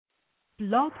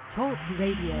Blog Talk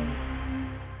Radio.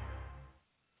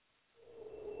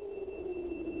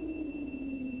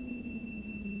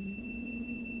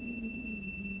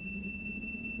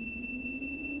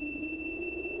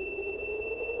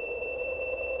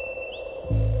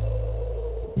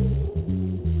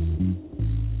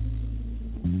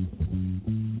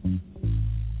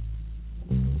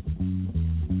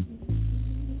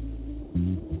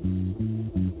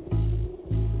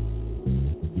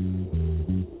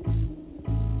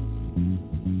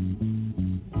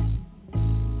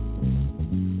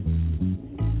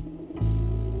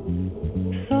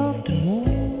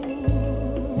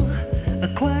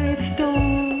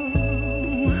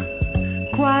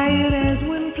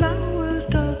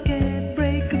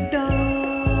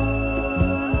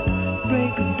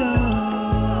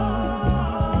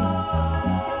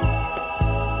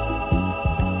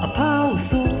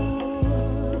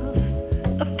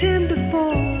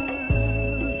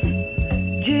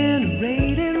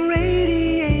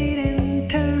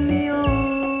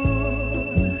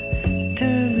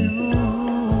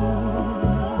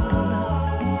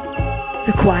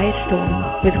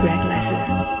 With Greg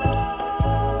Lassiter.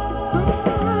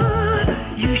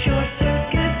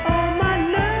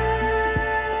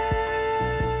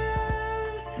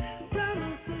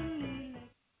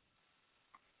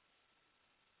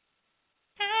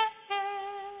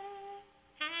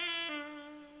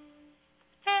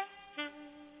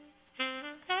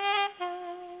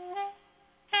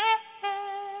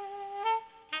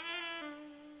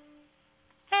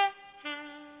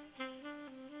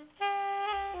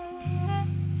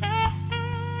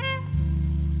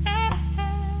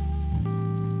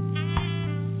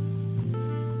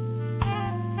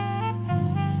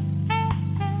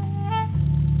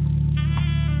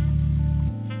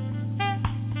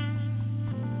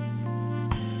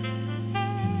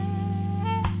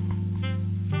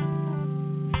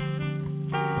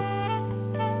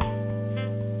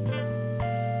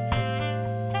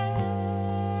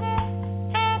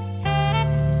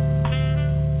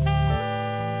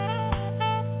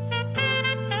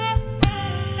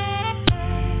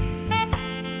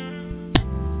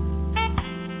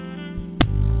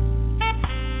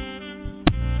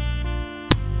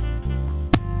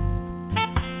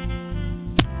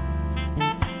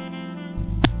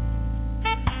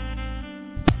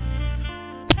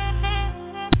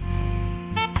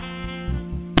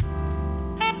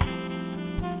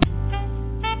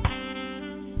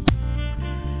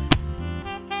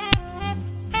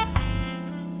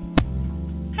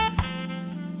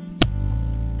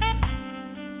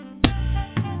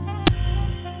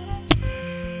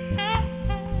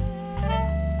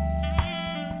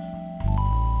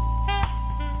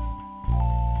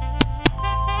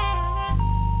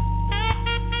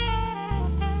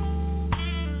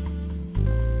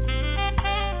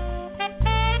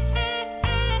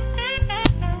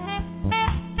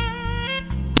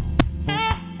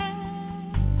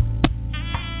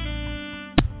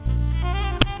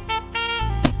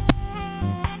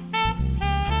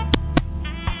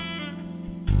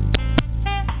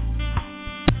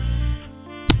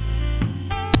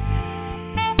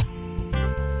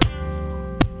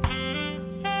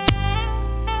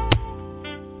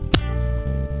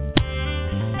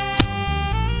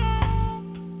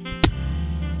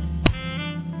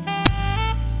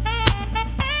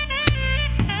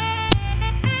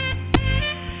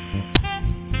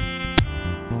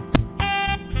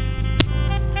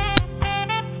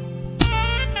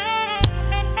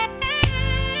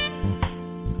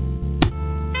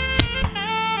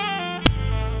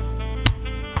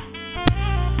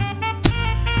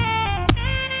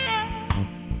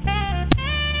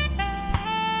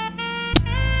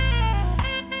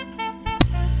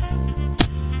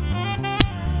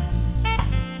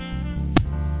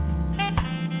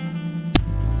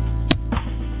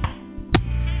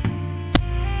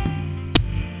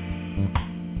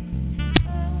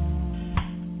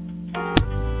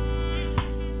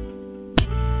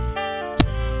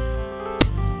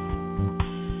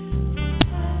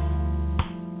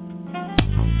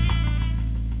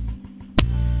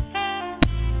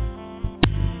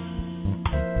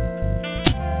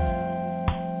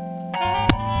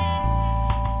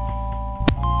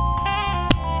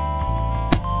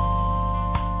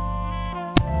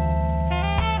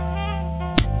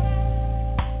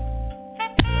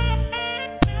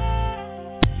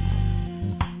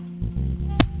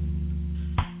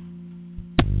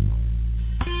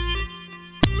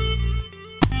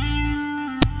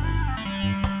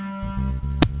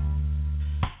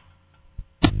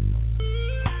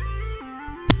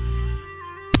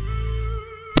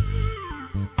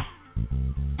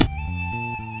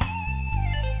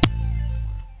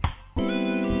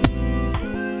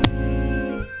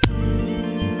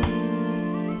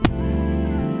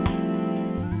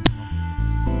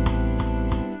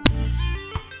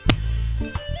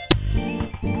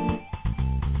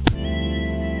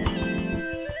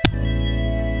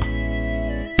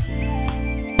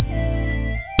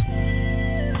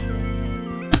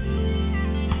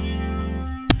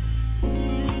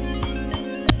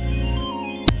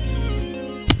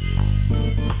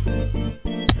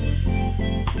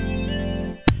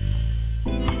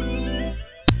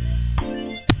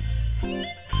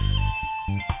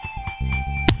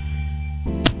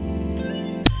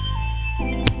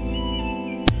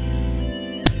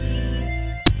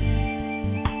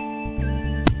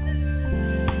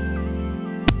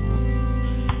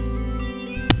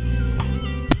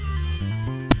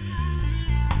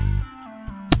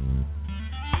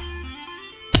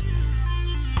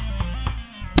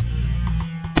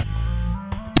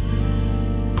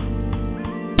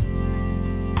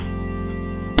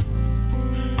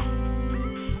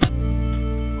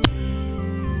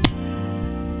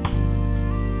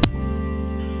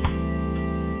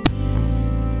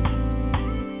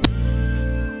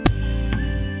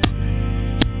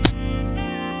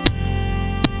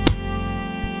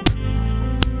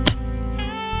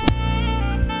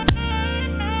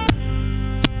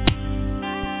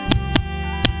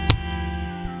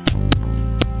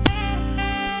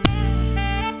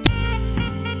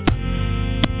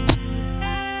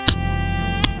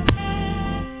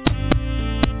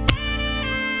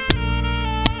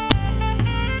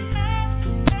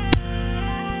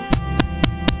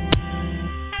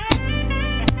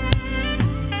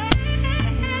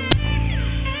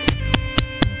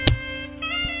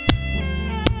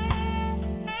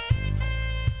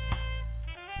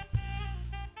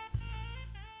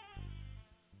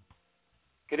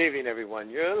 evening, everyone.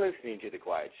 You're listening to The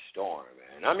Quiet Storm,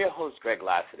 and I'm your host, Greg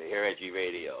Lassiter, here at G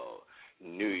Radio,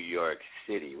 New York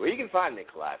City, where you can find the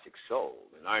classic soul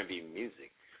and R&B music,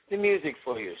 the music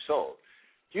for your soul.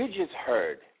 You just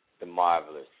heard the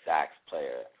marvelous sax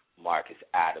player, Marcus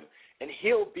Adam, and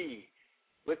he'll be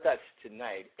with us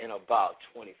tonight in about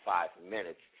 25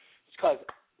 minutes. It's because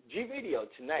G Radio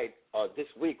tonight, this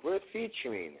week, we're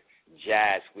featuring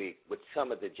Jazz Week with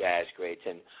some of the jazz greats,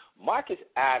 and Marcus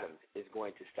Adams is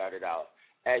going to start it out,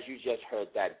 as you just heard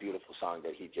that beautiful song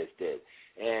that he just did.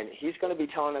 And he's going to be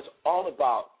telling us all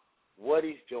about what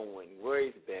he's doing, where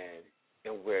he's been,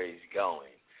 and where he's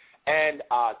going. And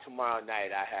tomorrow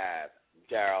night I have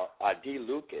D.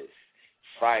 Lucas.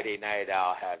 Friday night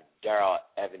I'll have Darrell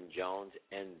Evan Jones,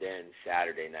 and then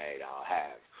Saturday night I'll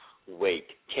have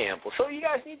Wake Campbell. So you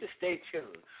guys need to stay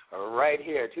tuned right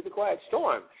here to The Quiet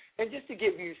Storm. And just to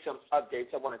give you some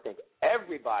updates, I want to thank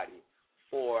everybody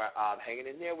for hanging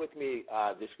in there with me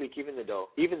this week, even though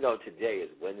today is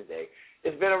Wednesday.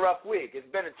 It's been a rough week.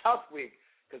 It's been a tough week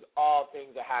because all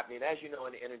things are happening. As you know,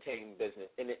 in the entertainment business,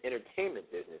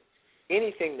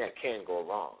 anything that can go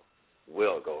wrong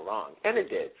will go wrong. And it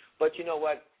did. But you know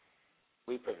what?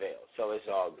 We prevailed, so it's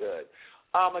all good.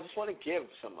 I just want to give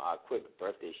some quick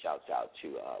birthday shouts out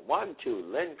to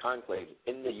Lynn Conclave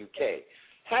in the UK.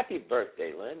 Happy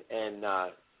birthday, Lynn, and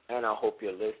I hope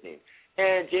you're listening.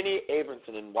 And Jenny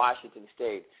Abramson in Washington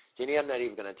State. Jenny, I'm not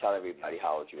even going to tell everybody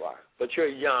how old you are, but you're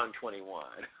a young 21.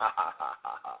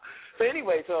 So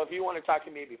anyway, so if you want to talk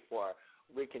to me before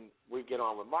we get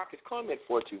on with Marcus, call me at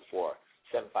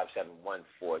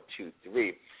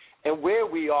 424-757-1423. And where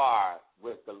we are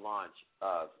with the launch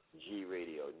of G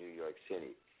Radio New York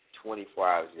City, 24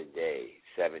 hours a day,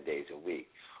 7 days a week.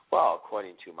 Well,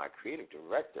 according to my creative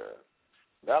director,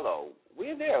 Bello,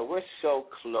 we're there. We're so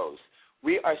close.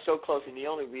 We are so close, and the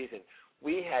only reason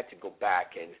we had to go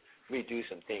back and redo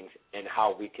some things in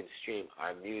how we can stream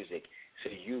our music so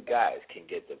you guys can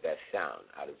get the best sound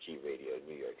out of G Radio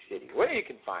New York City, where you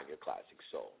can find your classic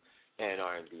soul and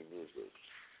R&B music,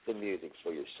 the music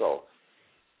for your soul.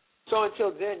 So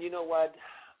until then, you know what?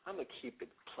 I'm going to keep it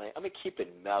plain. I'm going to keep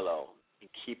it mellow and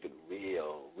keep it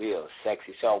real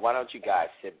sexy. So why don't you guys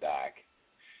sit back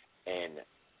and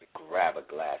grab a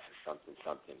glass of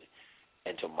something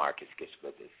until Marcus gets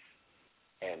with us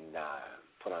and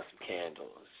put on some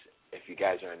candles. If you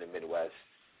guys are in the Midwest,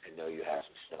 I know you have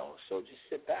some snow, so just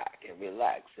sit back and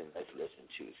relax and let's listen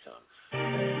to some.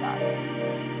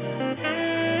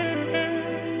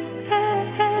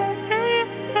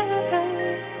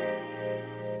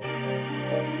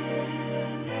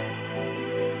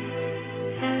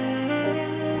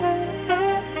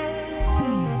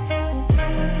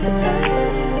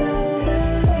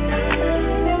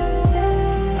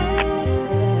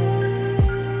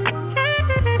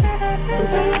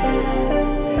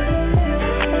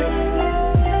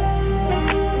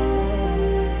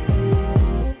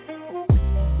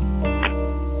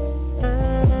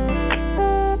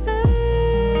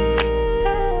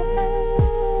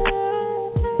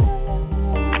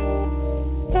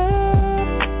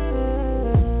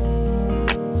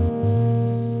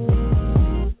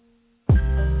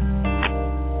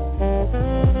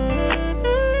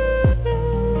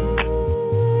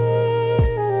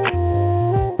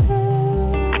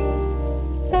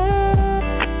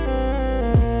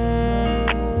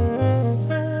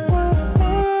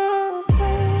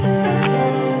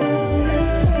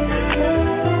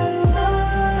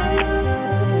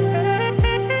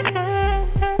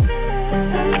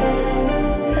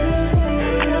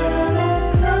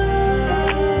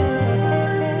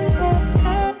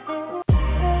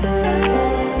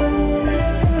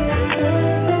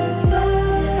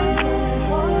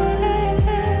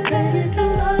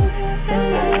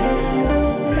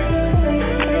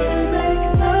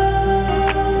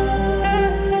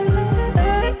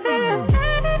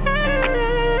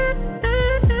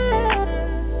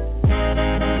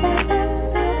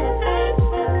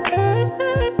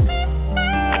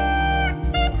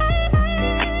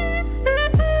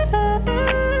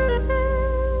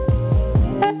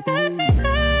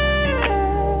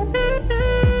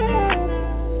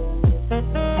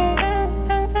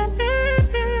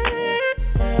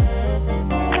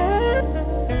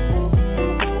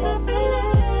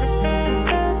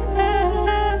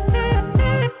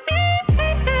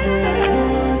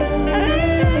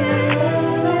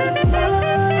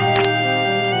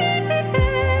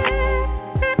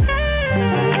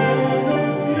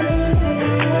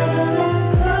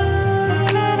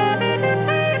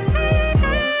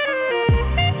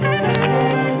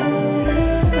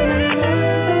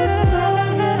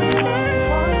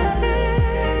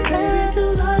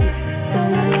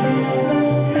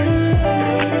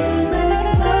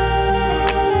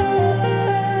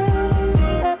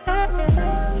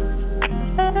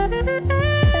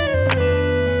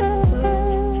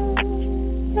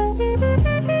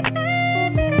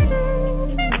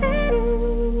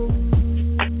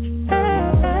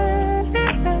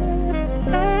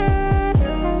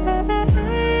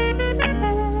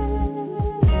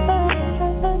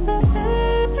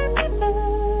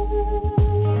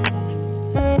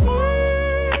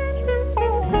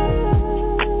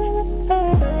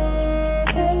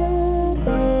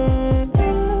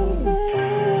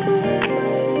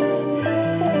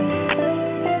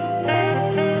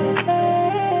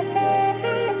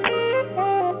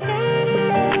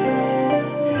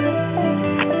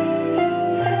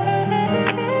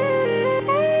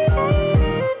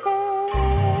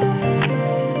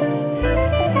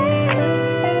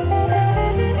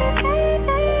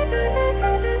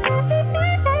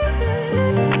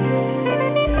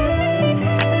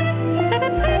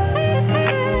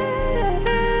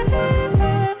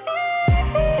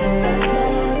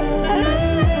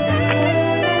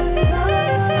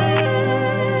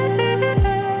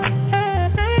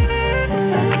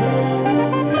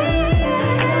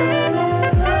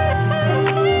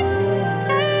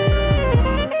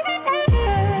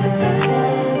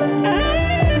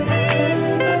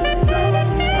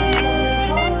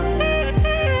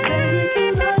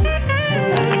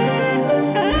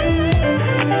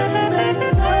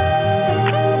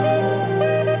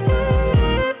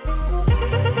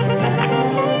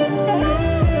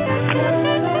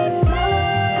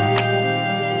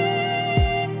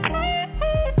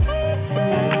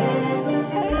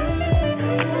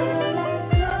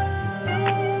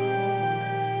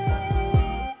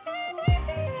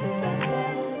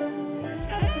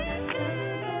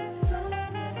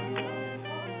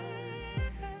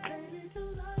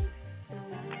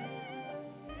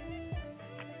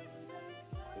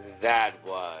 That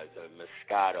was a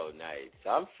Moscato night. So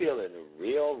I'm feeling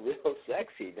real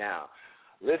sexy now.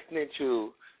 Listening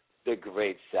to the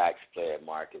great sax player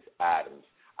Marcus Adams.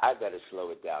 I better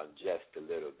slow it down just a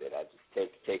little bit. I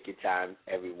just take your time,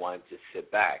 everyone, to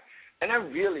sit back. And I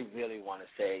really want to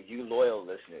say, you loyal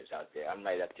listeners out there, I'm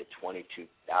right up to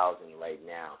 22,000 right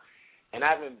now. And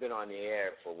I haven't been on the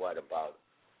air for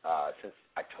since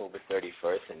October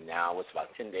 31st, and now it's about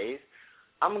 10 days.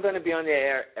 I'm going to be on the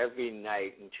air every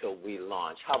night until we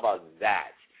launch. How about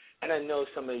that? And I know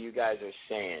some of you guys are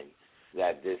saying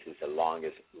that this is the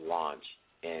longest launch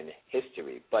in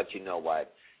history. But you know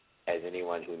what? As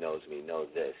anyone who knows me knows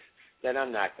this, that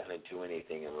I'm not going to do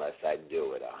anything unless I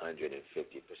do it 150%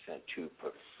 to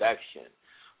perfection.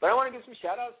 But I want to give some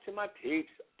shout-outs to my peeps,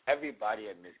 everybody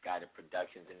at Misguided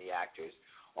Productions and the actors,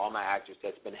 all my actors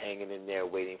that's been hanging in there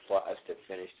waiting for us to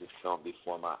finish this film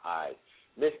before my eyes.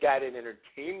 Misguided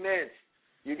Entertainment.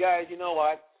 You guys, you know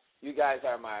what? You guys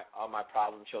are my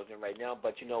problem children right now,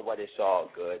 but you know what? It's all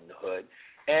good in the hood.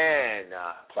 And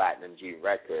Platinum G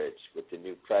Records, with the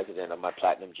new president of my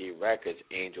Platinum G Records,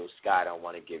 Angel Scott, I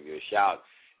want to give you a shout.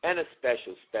 And a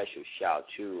special shout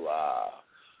to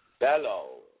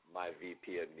Bello, my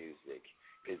VP of Music,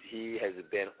 because he has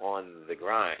been on the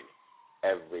grind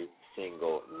every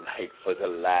single night for the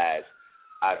last,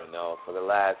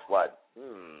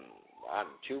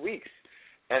 2 weeks.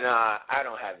 And I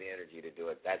don't have the energy to do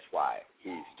it. That's why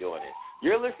he's doing it.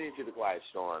 You're listening to The Quiet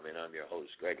Storm, and I'm your host,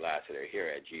 Greg Lassiter, here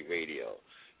at G Radio,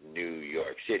 New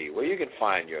York City, where you can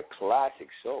find your classic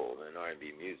soul and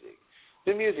R&B music,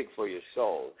 the music for your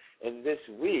soul. And this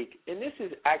week, and this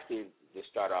is actually the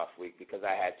start-off week because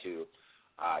I had to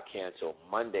cancel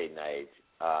Monday night.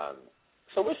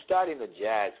 So we're starting the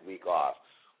jazz week off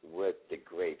with the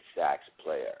great sax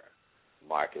player,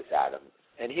 Marcus Adams,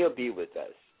 and he'll be with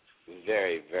us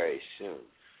very, very soon.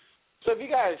 So if you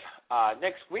guys,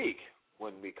 next week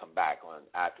when we come back on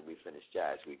after we finish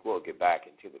Jazz Week, we'll get back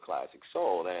into the classic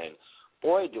soul. And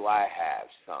boy, do I have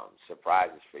some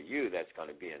surprises for you that's going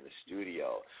to be in the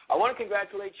studio. I want to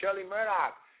congratulate Shirley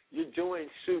Murdoch. You're doing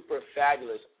super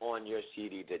fabulous on your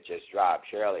CD that just dropped.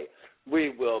 Shirley, we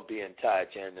will be in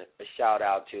touch. And a shout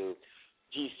out to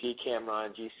GC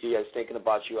Cameron. GC, I was thinking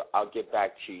about you. I'll get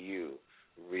back to you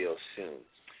real soon.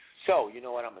 So, you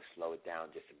know what? I'm going to slow it down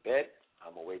just a bit.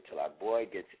 I'm going to wait till our boy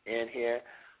gets in here.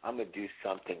 I'm going to do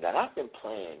something that I've been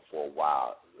playing for a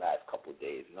while, the last couple of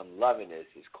days, and I'm loving this.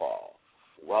 It's called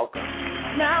Welcome.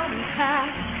 Now we have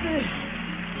this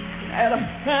at a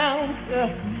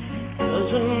fountain. Cause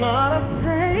you're not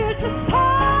afraid to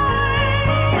fight.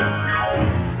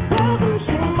 Welcome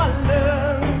to my love.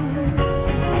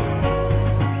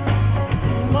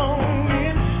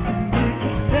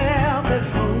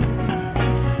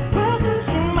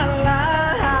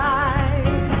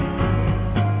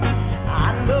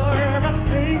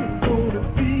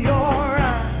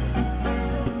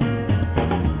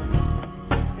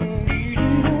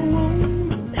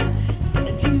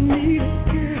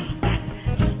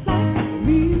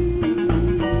 Me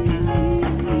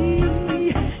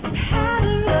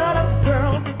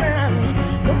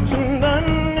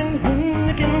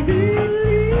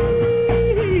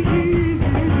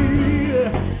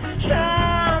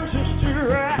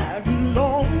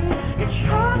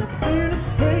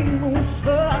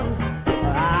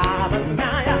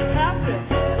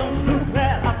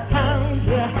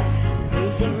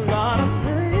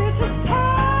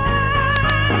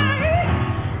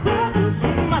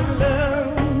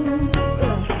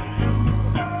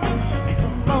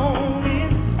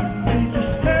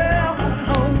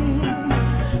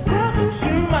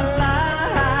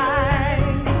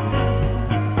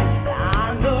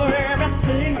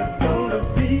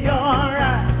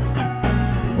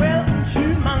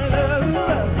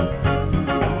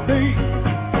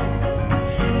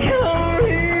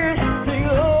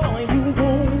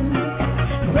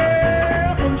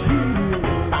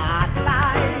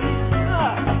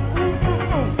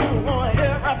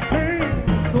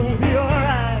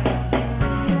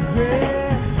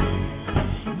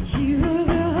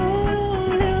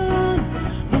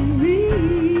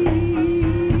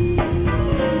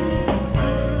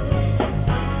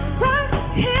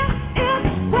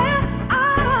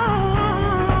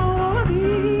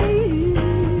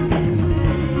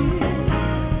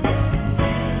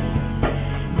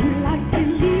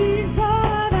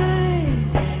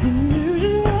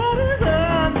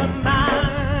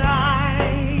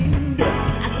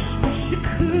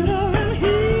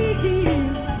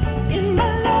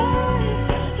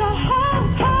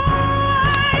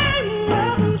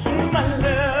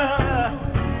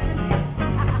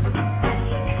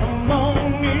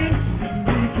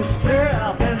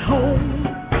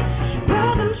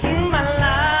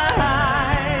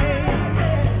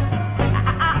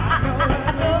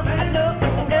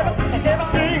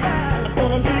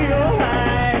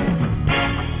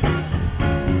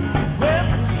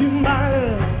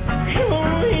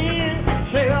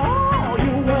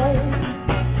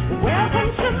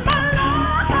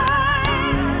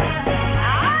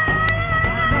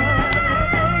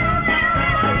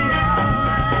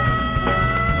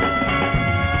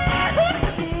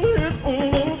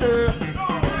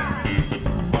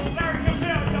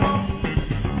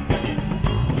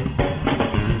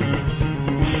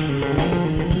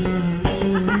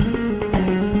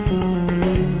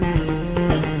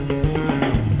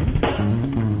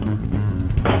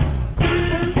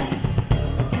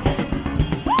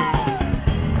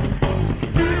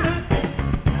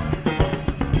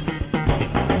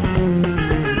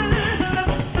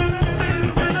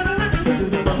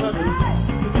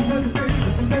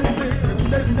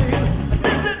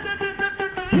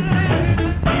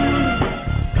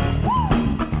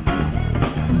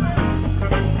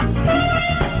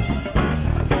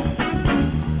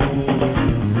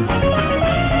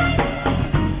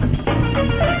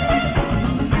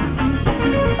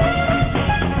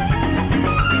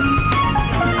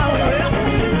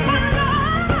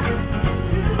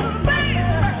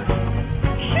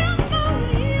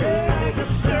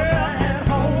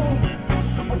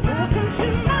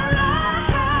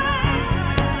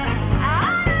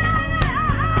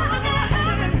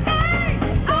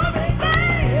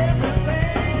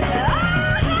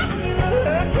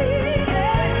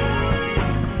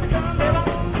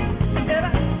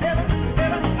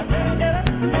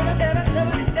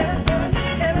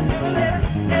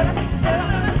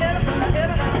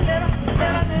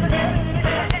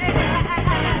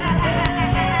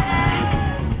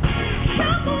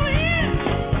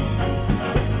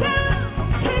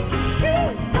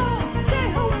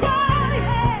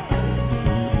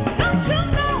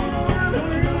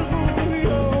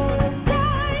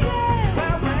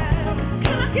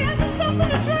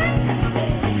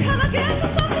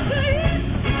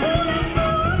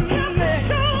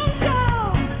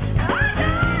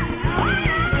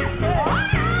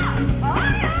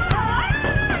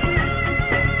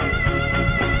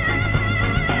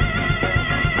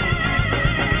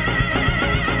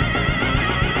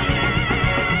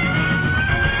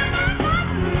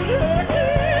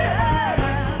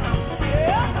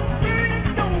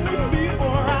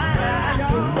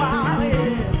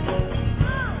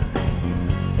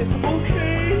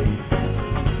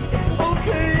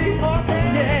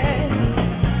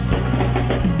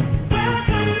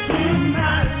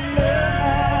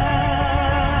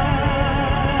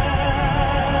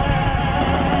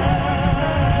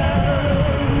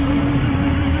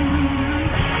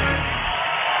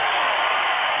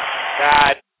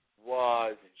That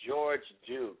was George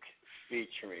Duke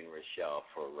featuring Rochelle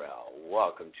Farrell.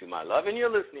 Welcome to my love, and you're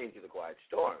listening to The Quiet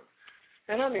Storm.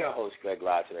 And I'm your host, Greg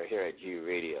Lassiter, here at G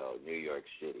Radio, New York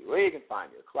City, where you can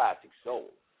find your classic soul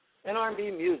and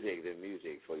R&B music, the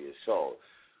music for your soul.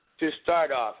 To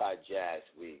start off our Jazz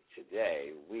Week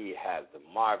today, we have the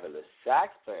marvelous sax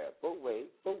player, but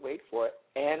wait for it,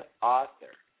 and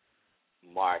author,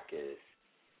 Marcus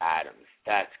Adams.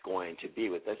 That's going to be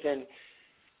with us. And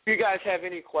if you guys have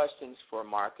any questions for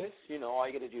Marcus, all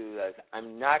you got to do is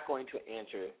I'm not going to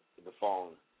answer the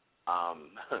phone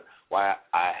while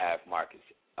I have Marcus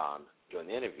during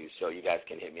the interview, so you guys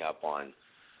can hit me up on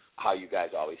how you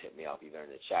guys always hit me up, either in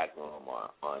the chat room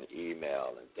or on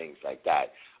email and things like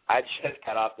that. I just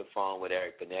got off the phone with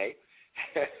Eric Benet.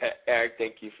 Eric,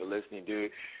 thank you for listening,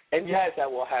 dude. And yes, I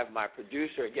will have my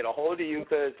producer get a hold of you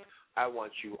because I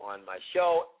want you on my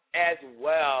show, as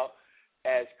well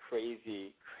as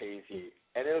crazy,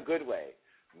 and in a good way,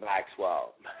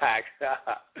 Maxwell. Max,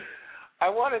 I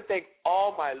want to thank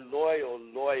all my loyal,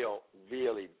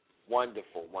 really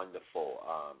wonderful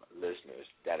listeners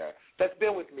that's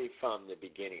been with me from the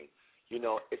beginning.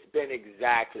 It's been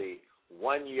exactly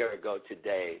 1 year ago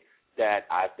today that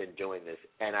I've been doing this,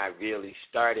 and I really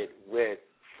started with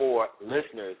 4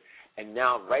 listeners, and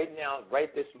right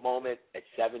this moment at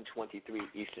 7:23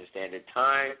 Eastern Standard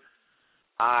Time,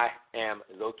 I am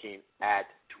looking at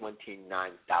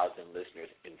 29,000 listeners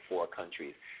in 4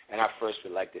 countries. And I first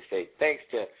would like to say thanks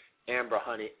to Amber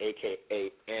Honey,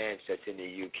 a.k.a. Ange, that's in the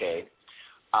U.K.,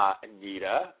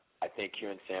 Anita, I think here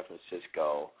in San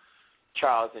Francisco,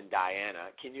 Charles and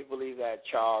Diana. Can you believe that?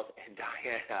 Charles and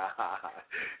Diana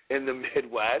in the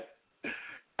Midwest.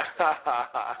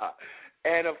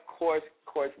 And, of course,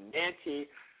 Nancy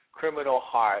Criminal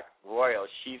Heart Royal.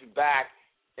 She's back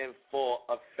in full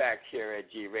effect here at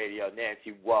G Radio.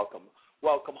 Nancy, welcome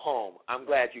home. I'm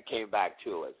glad you came back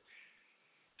to us.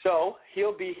 So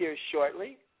he'll be here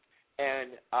shortly,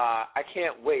 and I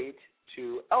can't wait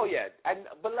to. Oh yeah,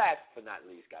 but last but not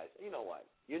least, guys, you know what?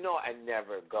 I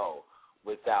never go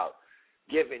without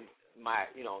giving my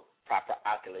proper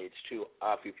accolades to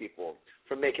a few people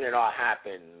for making it all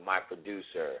happen. My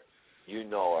producer, you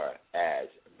know her as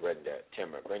Brenda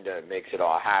Timmer. Brenda makes it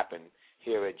all happen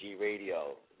here at G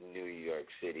Radio, New York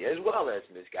City, as well as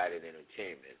Misguided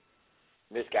Entertainment,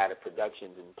 Misguided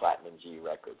Productions, and Platinum G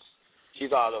Records.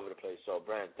 She's all over the place. So,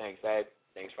 Brent, thanks, Ed.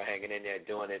 Thanks for hanging in there,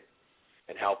 doing it,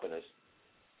 and helping us.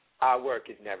 Our work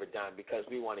is never done because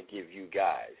we want to give you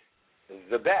guys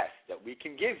the best that we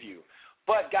can give you.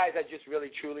 But, guys, I just really,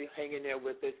 truly hang in there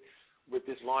with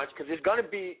this launch because it's going to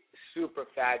be super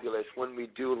fabulous when we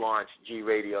do launch G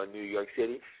Radio in New York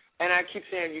City. And I keep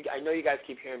saying, I know you guys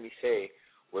keep hearing me say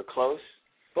we're close,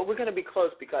 but we're going to be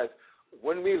close because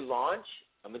when we launch,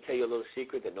 I'm going to tell you a little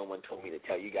secret that no one told me to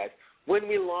tell you guys. When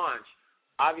we launch,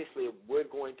 obviously we're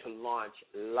going to launch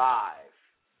live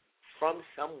from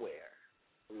somewhere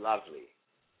lovely.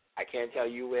 I can't tell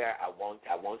you where. I won't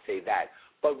say that.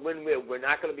 But when we're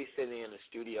not going to be sitting in a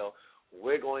studio,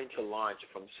 we're going to launch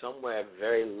from somewhere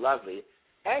very lovely,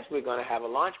 as we're going to have a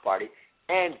launch party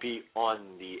and be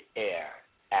on the air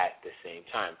at the same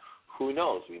time. Who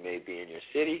knows? We may be in your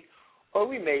city, or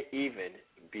we may even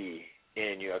be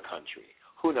in your country.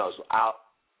 Who knows? I'll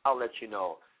let you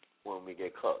know when we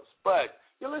get close. But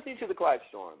you're listening to The Quiet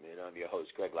Storm, and I'm your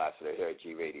host, Greg Lassiter, here at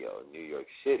G Radio, New York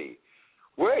City,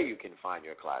 where you can find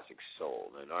your classic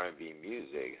soul and R&B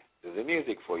music, the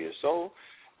music for your soul.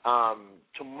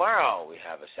 Tomorrow we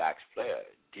have a sax player,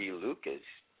 D. Lucas,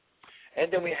 and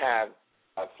then we have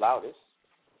a flautist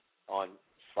on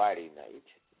Friday night,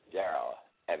 Daryl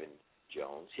Evan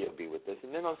Jones. He'll be with us.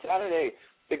 And then on Saturday,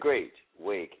 the great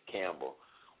Wake Campbell.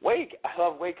 Wake, I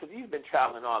love Wake because he's been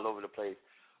traveling all over the place.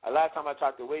 Last time I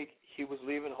talked to Wake, he was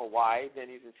leaving Hawaii, then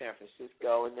he's in San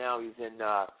Francisco, and now he's in,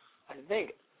 I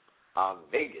think,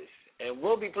 Vegas. And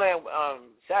we'll be playing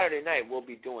Saturday night. We'll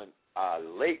be doing a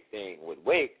late thing with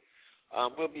Wake.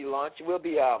 We'll be not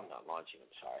launching,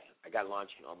 I'm sorry. I got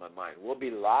launching on my mind. We'll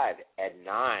be live at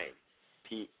 9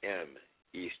 p.m.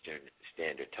 Eastern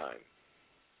Standard Time.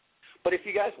 But if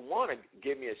you guys want to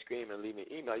give me a scream and leave me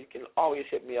an email, you can always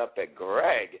hit me up at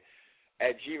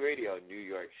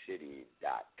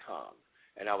greg@gradionewyorkcity.com.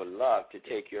 And I would love to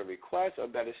take your requests, or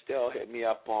better still, hit me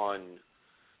up on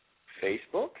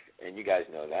Facebook, and you guys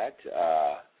know that,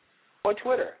 or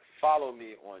Twitter. Follow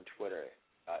me on Twitter.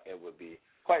 It would be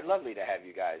quite lovely to have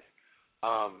you guys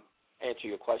answer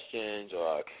your questions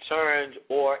or concerns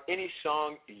or any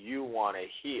song you want to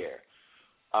hear.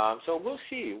 So we'll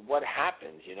see what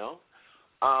happens,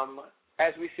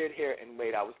 As we sit here and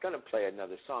wait, I was going to play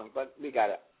another song, but we got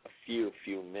a few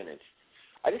minutes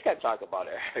I just got to talk about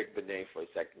Eric Benet for a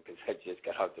second because I just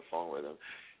got off the phone with him.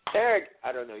 Eric,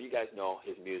 I don't know, you guys know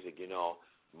his music. You know,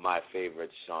 my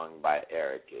favorite song by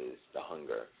Eric is The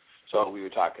Hunger. So we were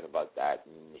talking about that,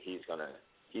 and he's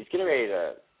getting ready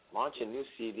to launch a new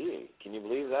CD. Can you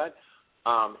believe that?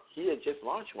 He had just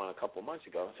launched one a couple months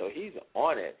ago, so he's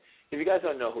on it. If you guys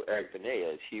don't know who Eric Benet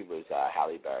is, he was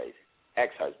Halle Berry's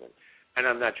ex-husband. And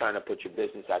I'm not trying to put your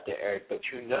business out there, Eric, but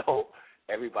you know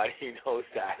everybody knows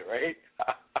that, right?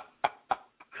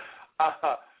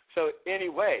 So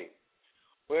anyway,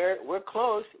 we're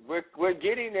close. We're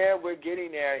getting there. We're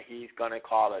getting there. He's gonna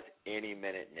call us any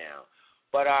minute now.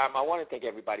 But I want to thank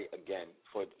everybody again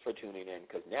for tuning in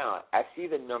because now I see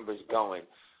the numbers going.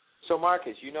 So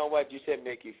Marcus, you know what? You said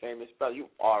make you famous, brother. You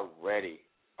already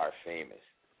are famous.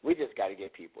 We just got to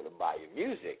get people to buy your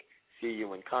music, see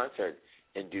you in concert,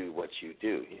 and do what you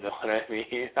do. You know what I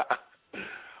mean?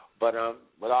 But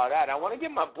with all that, I want to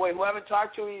give my boy, who I haven't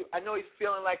talked to, I know he's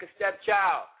feeling like a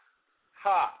stepchild.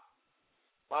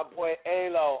 My boy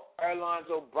Alo,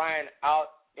 Erlonzo Bryan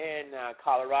out in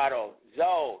Colorado.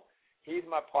 Zoe, he's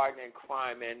my partner in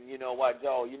crime. And you know what,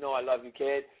 Zoe, you know I love you,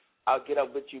 kid. I'll get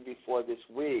up with you before this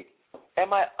week. And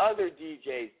my other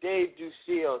DJs, Dave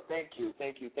Ducille, thank you.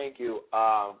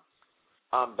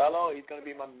 Bello, he's going to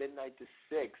be my midnight to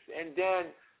 6. And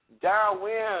then Daryl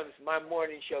Williams, my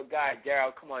morning show guy.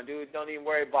 Daryl, come on, dude, don't even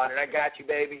worry about it. I got you,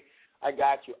 baby. I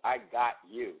got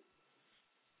you.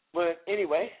 But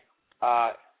anyway,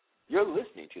 you're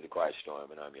listening to The Quiet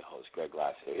Storm, and I'm your host, Greg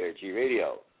Lassiter, here at G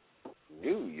Radio,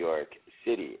 New York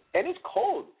City. And it's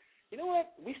cold. You know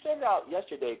what? We started out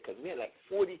yesterday because we had like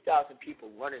 40,000 people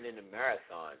running in the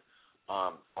marathon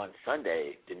on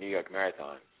Sunday, the New York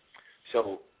Marathon.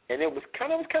 So, and it was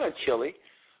kind of chilly,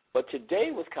 but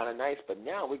today was kind of nice. But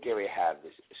now we get ready to have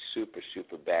this super,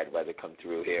 super bad weather come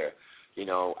through here. You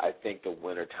know, I think the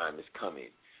winter time is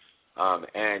coming.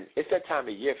 And it's that time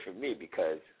of year for me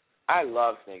because I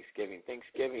love Thanksgiving.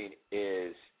 Thanksgiving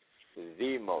is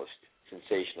the most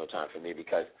sensational time for me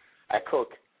because I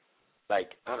cook,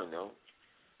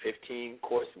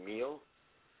 15-course meal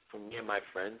for me and my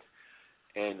friends,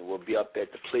 and we'll be up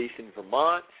at the place in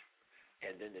Vermont,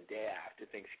 and then the day after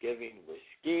Thanksgiving, we're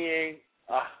skiing.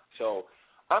 So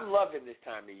I'm loving this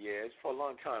time of year. For a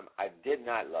long time, I did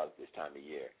not love this time of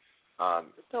year.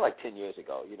 It's been like 10 years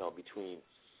ago, you know, between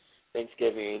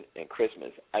Thanksgiving and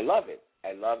Christmas. I love it.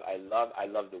 I love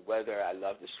the weather. I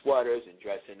love the sweaters and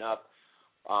dressing up.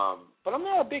 But I'm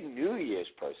not a big New Year's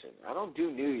person. I don't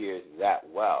do New Year's that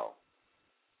well.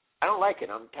 I don't like it.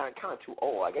 I'm kind of too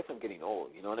old. I guess I'm getting old.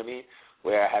 You know what I mean?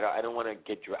 Where I don't want to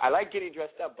get dressed. I like getting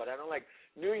dressed up, but I don't like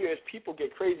New Year's. People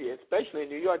get crazy, especially in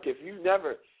New York. If you've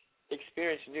never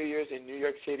experienced New Year's in New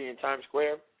York City in Times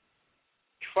Square,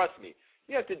 trust me,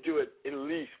 you have to do it at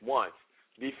least once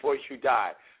before you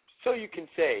die, so you can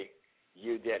say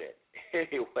you did it.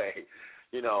 Anyway,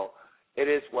 you know, it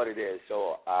is what it is.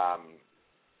 So,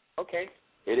 okay,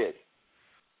 it is.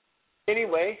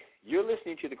 Anyway, you're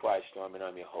listening to The Quiet Storm, and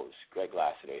I'm your host, Greg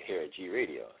Lassiter, here at G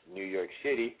Radio, New York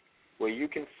City, where you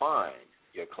can find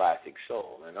your classic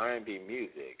soul and R&B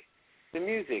music, the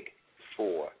music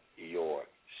for your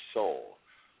soul.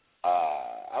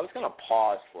 I was going to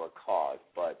pause for a cause,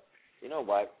 but you know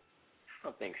what? I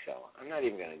don't think so. I'm not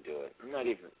even going to do it.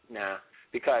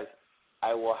 Because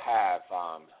I will have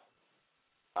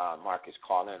Marcus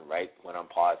call in right when I'm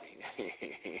pausing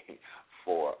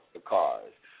for the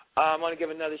cause. I want to give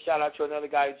another shout-out to another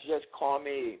guy who just called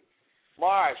me,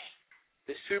 Marsh,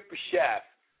 the super chef,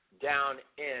 down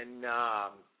in,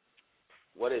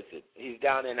 what is it? He's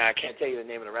down in, I can't tell you the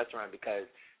name of the restaurant because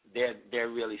they're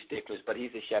really sticklers, but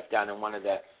he's a chef down in one of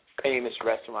the famous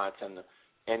restaurants in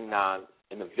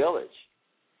the village.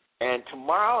 And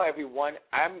tomorrow, everyone,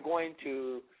 I'm going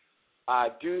to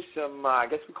do some, I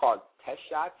guess we call it test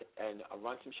shots, and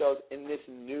run some shows in this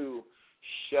new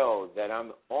show that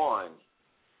I'm on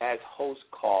as host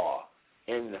call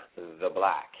In the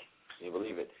Black. Can you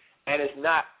believe it? And it's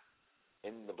not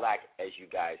In the Black as you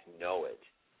guys know it.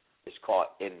 It's called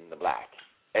In the Black.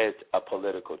 It's a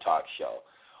political talk show.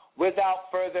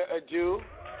 Without further ado,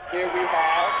 here we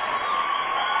have...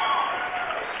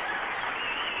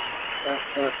 Yes,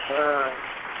 sir.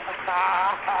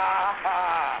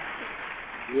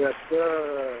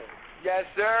 Yes,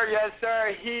 sir. Yes,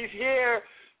 sir. He's here,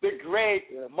 the great,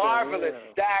 marvelous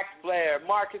sax player.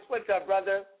 Marcus, what's up,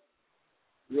 brother?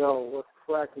 Yo, what's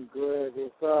cracking, Greg?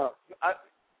 What's up?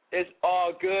 It's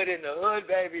all good in the hood,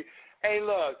 baby. Hey,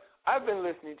 look, I've been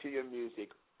listening to your music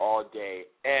all day,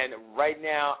 and right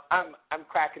now I'm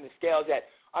cracking the scales at.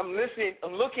 I'm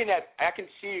looking at. I can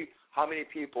see how many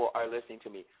people are listening to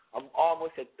me. I'm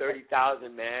almost at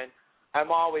 30,000, man. I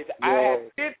have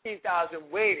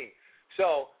 15,000 waiting.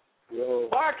 So,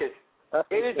 Marcus,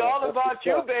 it is all about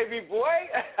you, baby boy.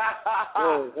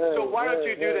 So why don't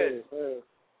you do this?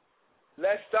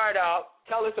 Let's start out.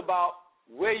 Tell us about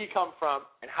where you come from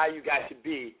and how you got to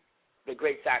be the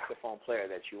great saxophone player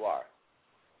that you are.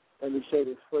 Let me say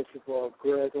this first of all,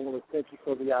 Greg. I want to thank you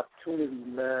for the opportunity,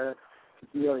 man, to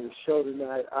be on your show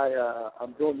tonight.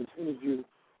 I'm doing this interview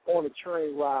on a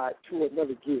train ride to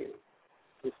another gig.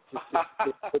 Just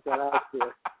put that out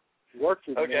there.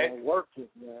 Working,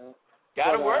 man.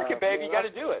 Got to work it, baby. You got to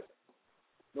do it.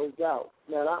 No doubt.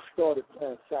 Man, I started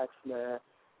playing sax, man,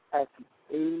 at the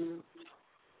age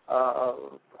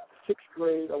of 6th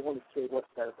grade. I want to say, what's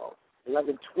that about?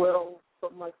 11, 12,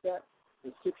 something like that.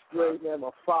 In 6th grade, man,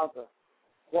 my father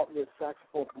bought me a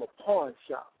saxophone from a pawn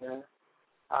shop, man.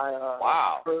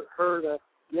 I heard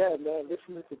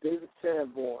listening to David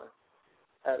Sanborn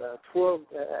at 12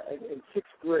 in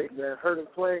 6th grade, man. Heard him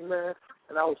playing, man,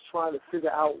 and I was trying to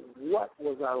figure out what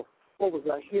was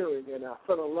I hearing, and I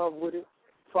fell in love with it.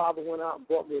 Father went out and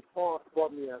bought me a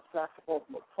saxophone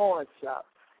from a pawn shop,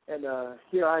 and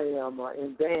here I am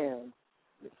in band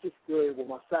in 6th grade with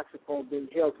my saxophone being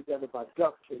held together by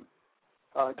duct tape.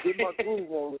 Get my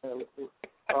groove on, man.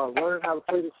 Learn how to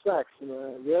play the sax,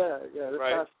 man. Yeah, that's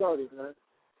how I started, man.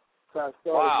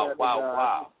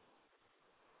 Wow.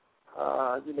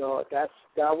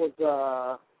 That was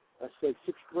let's say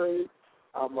 6th grade.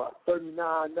 I'm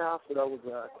 39 now, so that was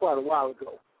quite a while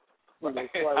ago. Okay.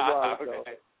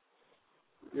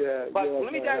 Yeah. But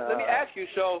let me ask you.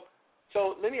 So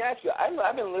let me ask you.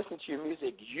 I've been listening to your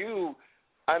music.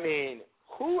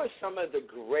 Who are some of the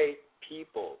great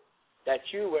people that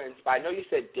you were inspired? I know you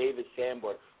said David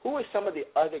Sanborn. Who are some of the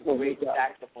other great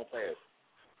saxophone players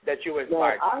that you were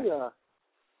inspired by?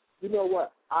 You know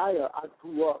what? I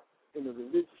grew up in a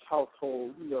religious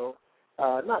household.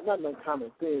 Not an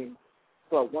uncommon thing.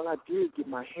 But when I did get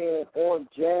my hand on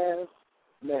jazz,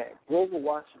 man, Grover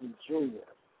Washington Jr.,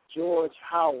 George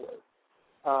Howard,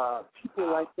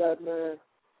 people like that, man,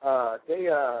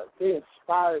 they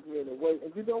inspired me in a way.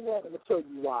 And you know what? I'm going to tell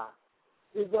you why.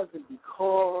 It wasn't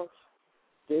because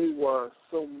they were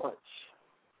so much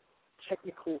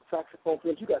technical saxophone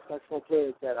players. You got saxophone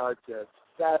players that are just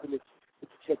fabulous with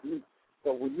the technique.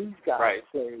 But when these guys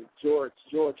say George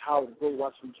Howard and Grover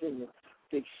Washington Jr.,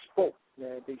 they spoke,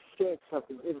 man. They said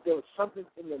something. There was something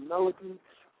in the melodies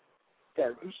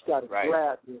that reached out and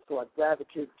grabbed me. So I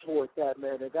gravitated towards that,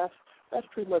 man. And that's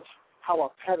pretty much how I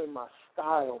pattern my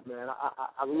style, man.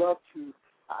 I love to,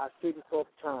 I say this all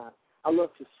the time, I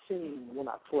love to sing when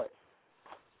I play.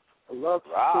 I love to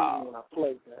sing when I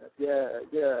play, man.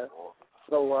 Yeah.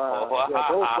 So,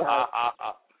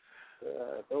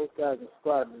 those guys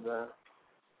inspired me, man.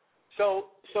 So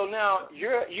now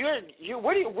you're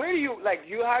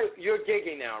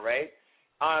gigging now, right?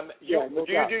 Do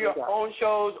you do your own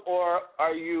shows, or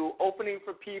are you opening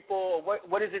for people?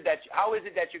 What is it how is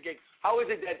it that you gig? How is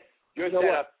it that you're set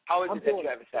up? How is it that you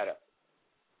have it set up?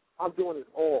 I'm doing it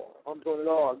all. I'm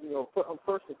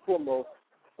first and foremost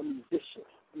a musician.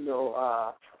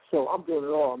 So I'm doing it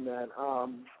all, man.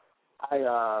 I'm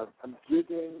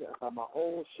gigging my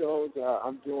own shows.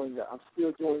 I'm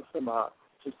still doing some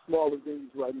smaller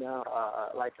venues right now.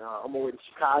 I'm over to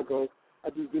Chicago. I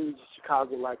do venues in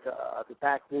Chicago, like the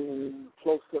Back Room,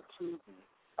 Close Up 2.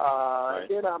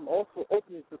 Then I'm also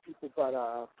opening for people, but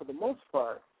for the most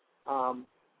part,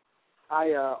 I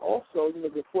also,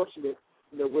 been fortunate,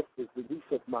 with the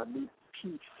release of my new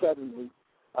piece, Suddenly,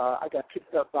 I got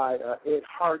picked up by Ed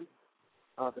Hardy,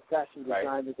 the fashion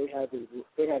designer. They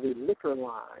have a liquor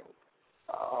line,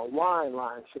 a wine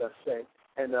line, should I say.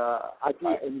 And I do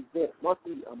an event,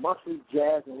 a monthly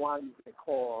jazz and wine event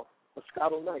called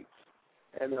Moscato Nights.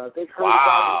 And they heard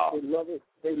about it,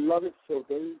 they love it, so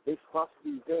they sponsor the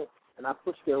event, and I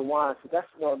push their wine. So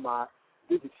that's one of my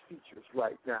biggest features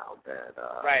right now, man.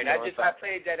 I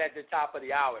played that at the top of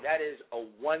the hour. That is a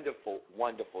wonderful,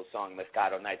 wonderful song,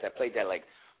 Moscato Nights. I played that like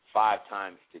 5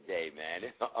 times today, man.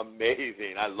 It's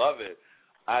amazing. I love it.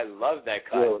 I love that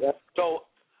cut. So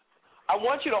I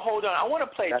want you to hold on. I want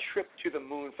to play Trip to the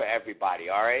Moon for everybody,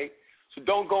 all right? So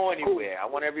don't go anywhere. I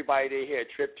want everybody to hear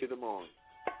Trip to the Moon.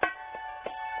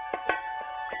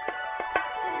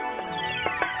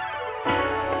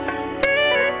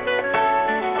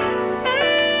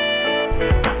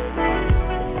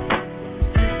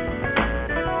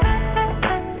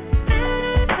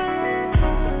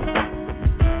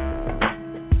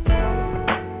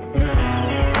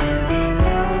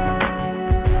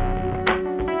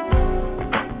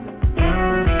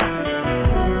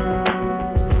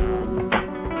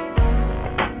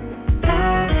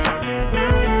 Thank you.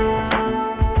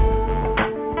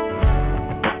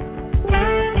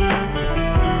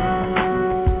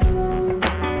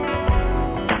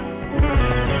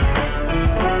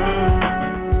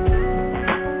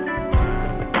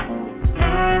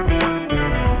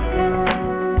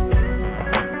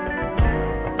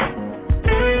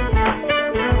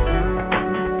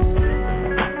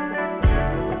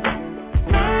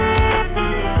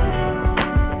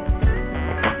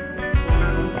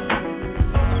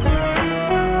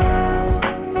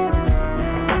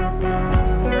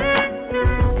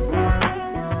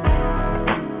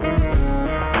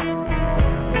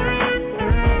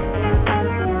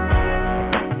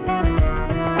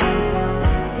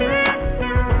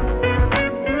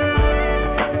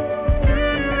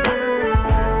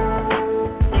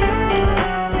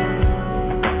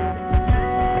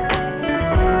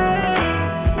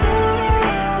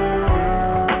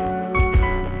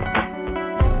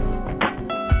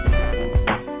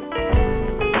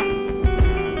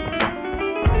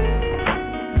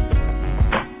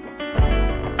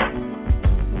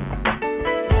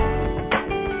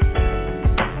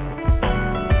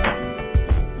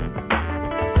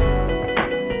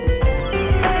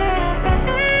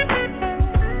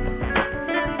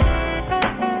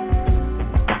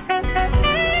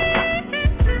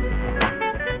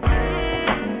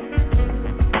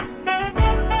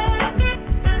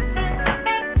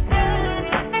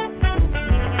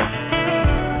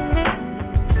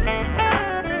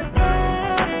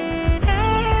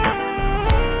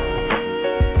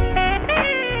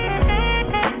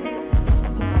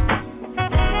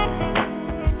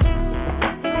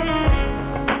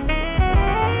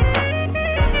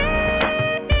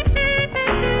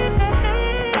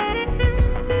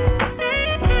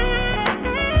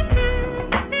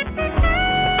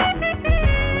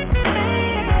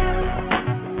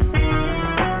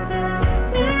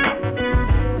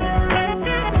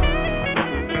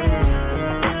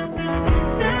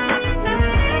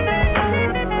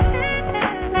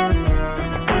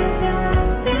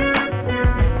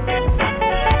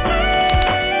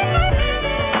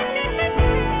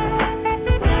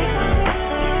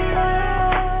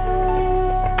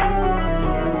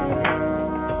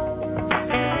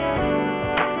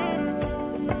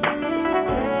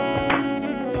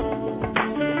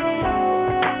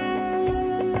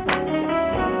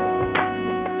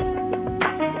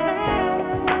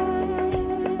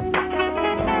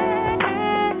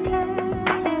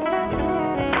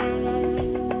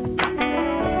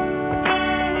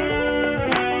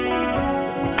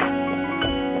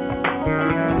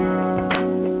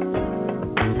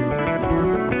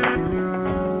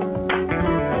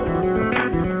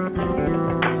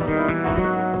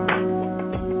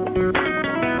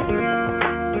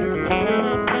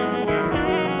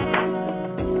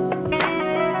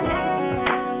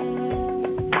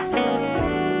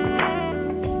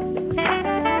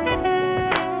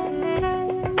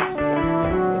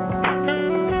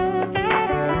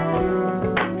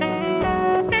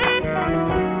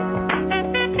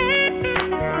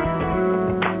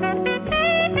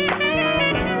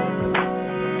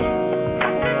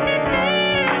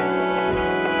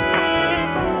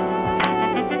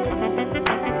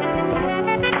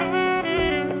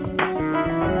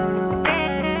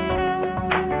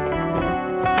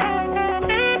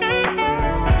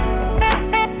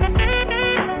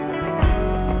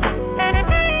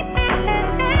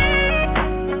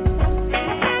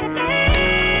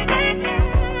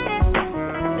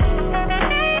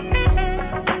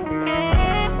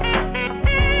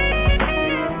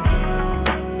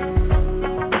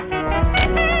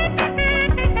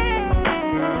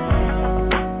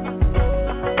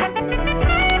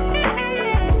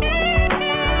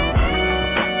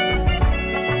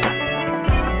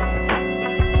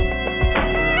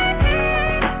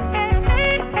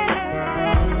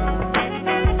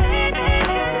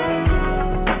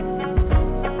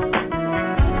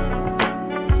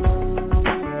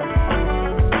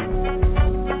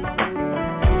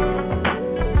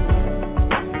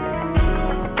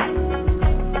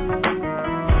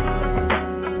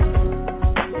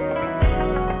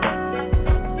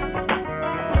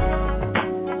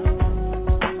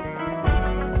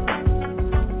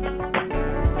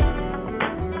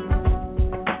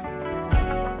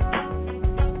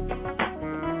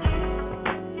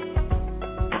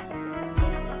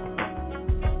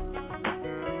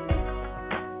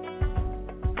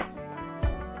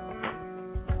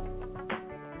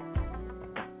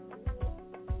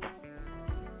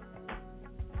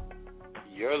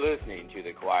 You're listening to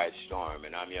The Quiet Storm,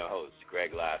 and I'm your host,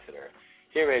 Greg Lassiter,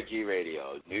 here at G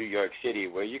Radio, New York City,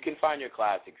 where you can find your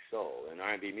classic soul and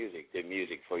R&B music, the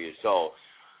music for your soul.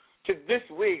 This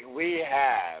week, we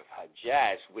have a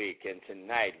Jazz Week, and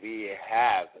tonight we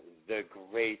have the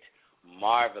great,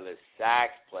 marvelous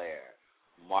sax player,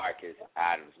 Marcus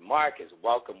Adams. Marcus,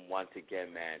 welcome once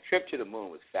again, man. Trip to the Moon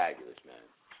was fabulous, man.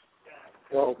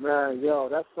 Yo, man,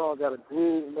 that song got a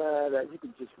groove, man, that you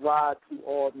can just ride to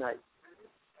all night.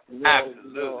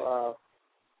 Absolutely.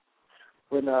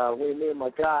 When me and my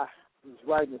guy was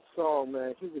writing the song,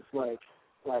 man, he was like,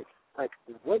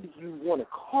 what do you want to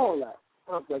call that?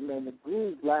 I was like, man, the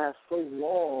groove lasts so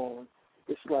long.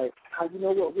 It's like, you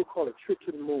know what? We'll call it Trip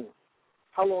to the Moon.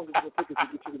 How long is it going to take us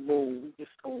to get to the moon? We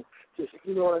just go,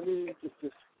 you know what I mean? Just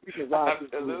we can ride this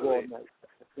groove all night.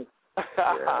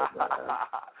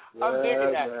 I'm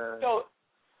digging that. Man. So,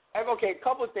 okay, a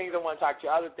couple of things I want to talk to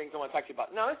you, other things I want to talk to you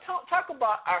about. Now, let's talk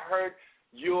about, I heard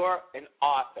you're an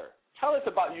author. Tell us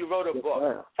about, you wrote a book.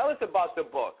 Man. Tell us about the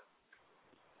book.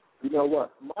 You know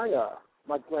what? My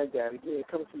granddad, again,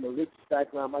 coming from a religious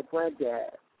background, my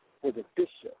granddad was a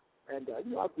bishop. And, I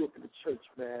grew up in the church,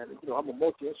 man. And, I'm a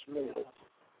multi-instrumentalist.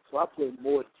 So I play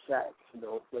more sax,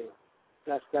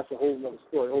 That's a whole other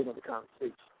story, a whole other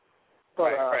conversation. But,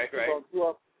 right. I grew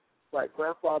up,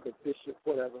 grandfather, bishop,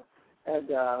 whatever. And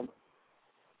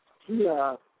he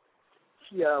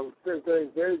very, very,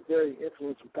 very, very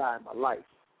influential guy in my life.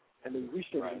 And he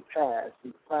recently passed.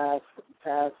 He passed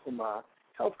from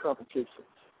health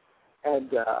complications.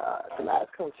 And the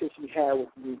last conversation he had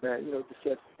with me, man, just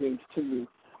said some things to me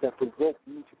that provoked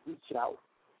me to reach out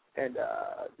and,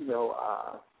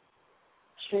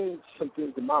 change some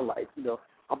things in my life.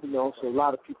 Unbeknownst to a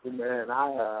lot of people, man,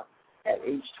 at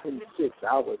age 26,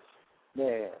 I was,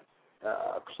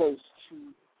 close to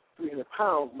 300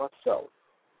 pounds myself.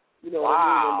 You know what I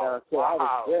mean? And, so I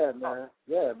was, man.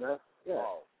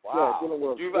 Oh, wow. Yeah, dealing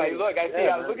with look, I see.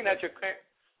 I was looking at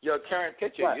your current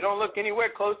picture. Right. You don't look anywhere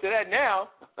close to that now.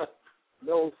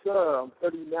 No, sir. I'm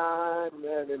 39,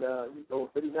 man, and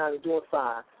 39 and doing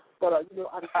fine. But I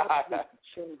decided to make some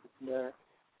changes, man.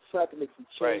 Tried to make some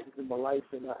changes in my life,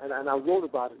 and I wrote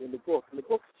about it in the book. And the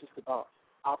book is just about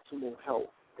optimal health,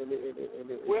 and it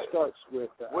starts with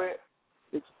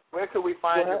where can we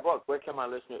find your book? Where can my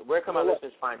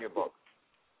listeners find your book?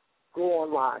 Go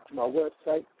online to my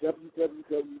website,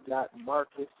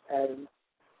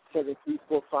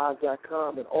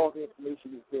 www.marcusadams7345.com, and all the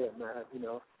information is there, man.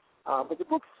 But the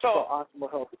book is about optimal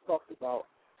health. It talks about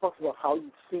how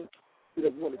you think.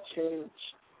 You want to change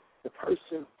the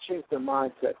person, change their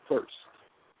mindset first,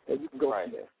 and you can go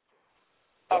from there.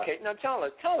 Okay, now tell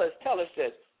us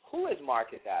this. Who is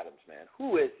Marcus Adams, man?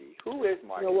 Who is he? Who is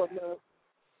Marcus? You know what, man?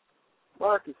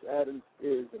 Marcus Adams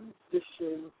is a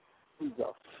musician. He's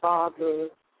a father.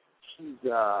 He's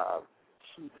a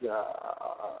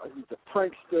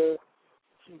prankster.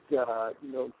 He's the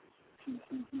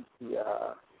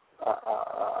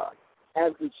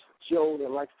average Joe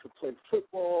that likes to play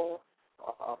football,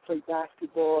 play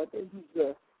basketball, and he's a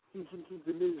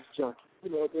news junkie.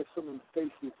 There's some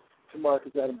faces to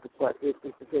Marcus Adams, but if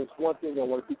there's one thing I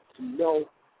want people to know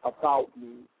about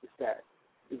me is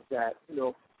that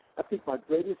I think my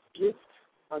greatest gift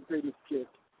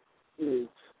is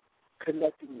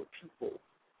connecting with people.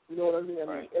 You know what I mean? I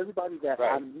mean, everybody that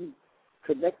I meet,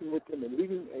 connecting with them and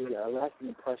leaving a lasting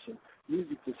impression.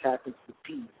 Music just happens to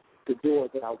be the door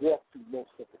that I walk through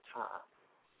most of the time.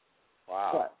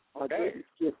 Wow. But my greatest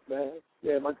gift, man,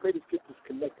 my greatest gift is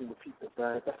connecting with people,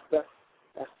 man. That's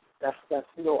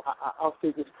I'll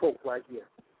say this quote right here.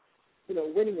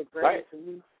 Winning a Grammy for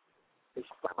me is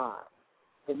fine.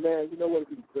 But, man, you know what would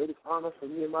be the greatest honor for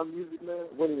me and my music, man?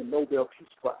 Winning a Nobel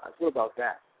Peace Prize. What about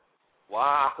that?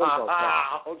 Wow. What about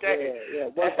that? Okay. Yeah.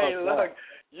 What about that?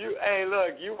 You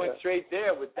went straight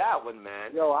there with that one,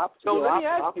 man. Yo, let me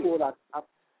ask you. Go ahead.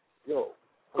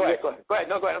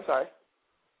 No, go ahead. I'm sorry.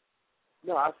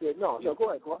 No, I said no. Go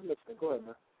ahead. Go ahead,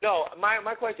 man. No,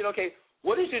 my question. Okay,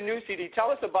 what is your new CD? Tell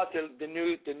us about the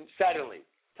Suddenly.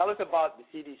 Tell us about the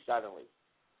CD Suddenly.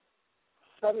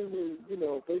 Suddenly,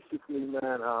 basically,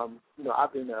 man.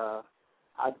 I've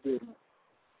been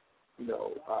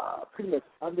pretty much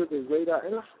under the radar,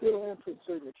 and I still am to a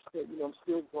certain extent. I'm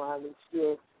still grinding,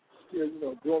 still,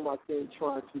 doing my thing,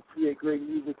 trying to create great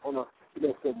music for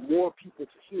more people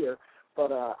to hear.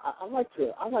 But I like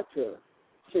to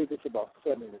say this about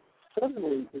Suddenly.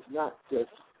 Suddenly is not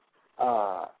just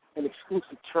an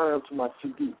exclusive term to my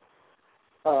CD.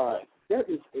 There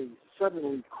is a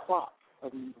Suddenly crop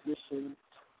of musicians,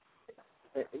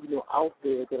 out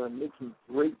there that are making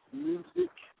great music.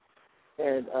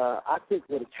 And I think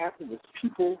what has happened is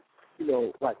people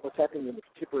like what's happening in the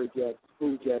contemporary jazz,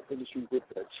 smooth jazz industry with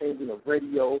the changing of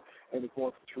radio and it's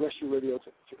going from terrestrial radio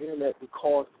to internet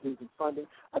because of losing funding.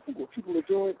 I think what people are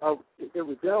doing, they're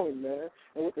rebelling, man,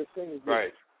 and what they're saying is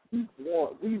that we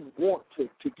want to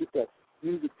get that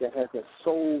music that has that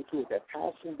soul to it, that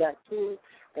passion back to it,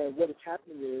 and what is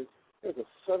happening is there's a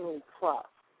sudden crop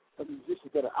of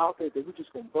musicians that are out there that we're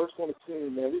just going to burst on the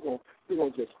scene, man. We're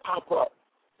going to just pop up.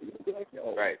 We're going to be like,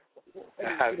 yo. Right.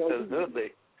 And,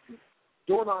 absolutely.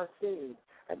 Doing our thing,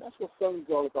 and that's what suddenly is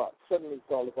all about. Suddenly it's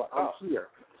all about. I'm here.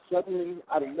 Suddenly,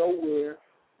 out of nowhere,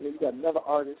 you got another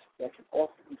artist that can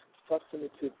offer you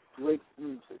substantive, great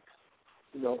music.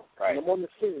 Right. And I'm on the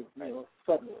scene,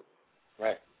 suddenly.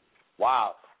 Right.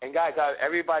 Wow. And, guys,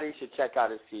 everybody should check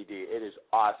out his CD. It is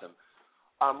awesome.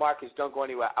 Marcus, don't go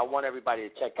anywhere. I want everybody to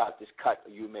check out this cut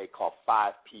you made called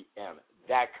 5 p.m.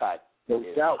 That cut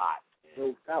is hot.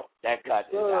 No doubt. That cut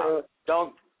is hot.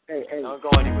 Don't go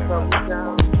anywhere.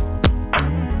 Down.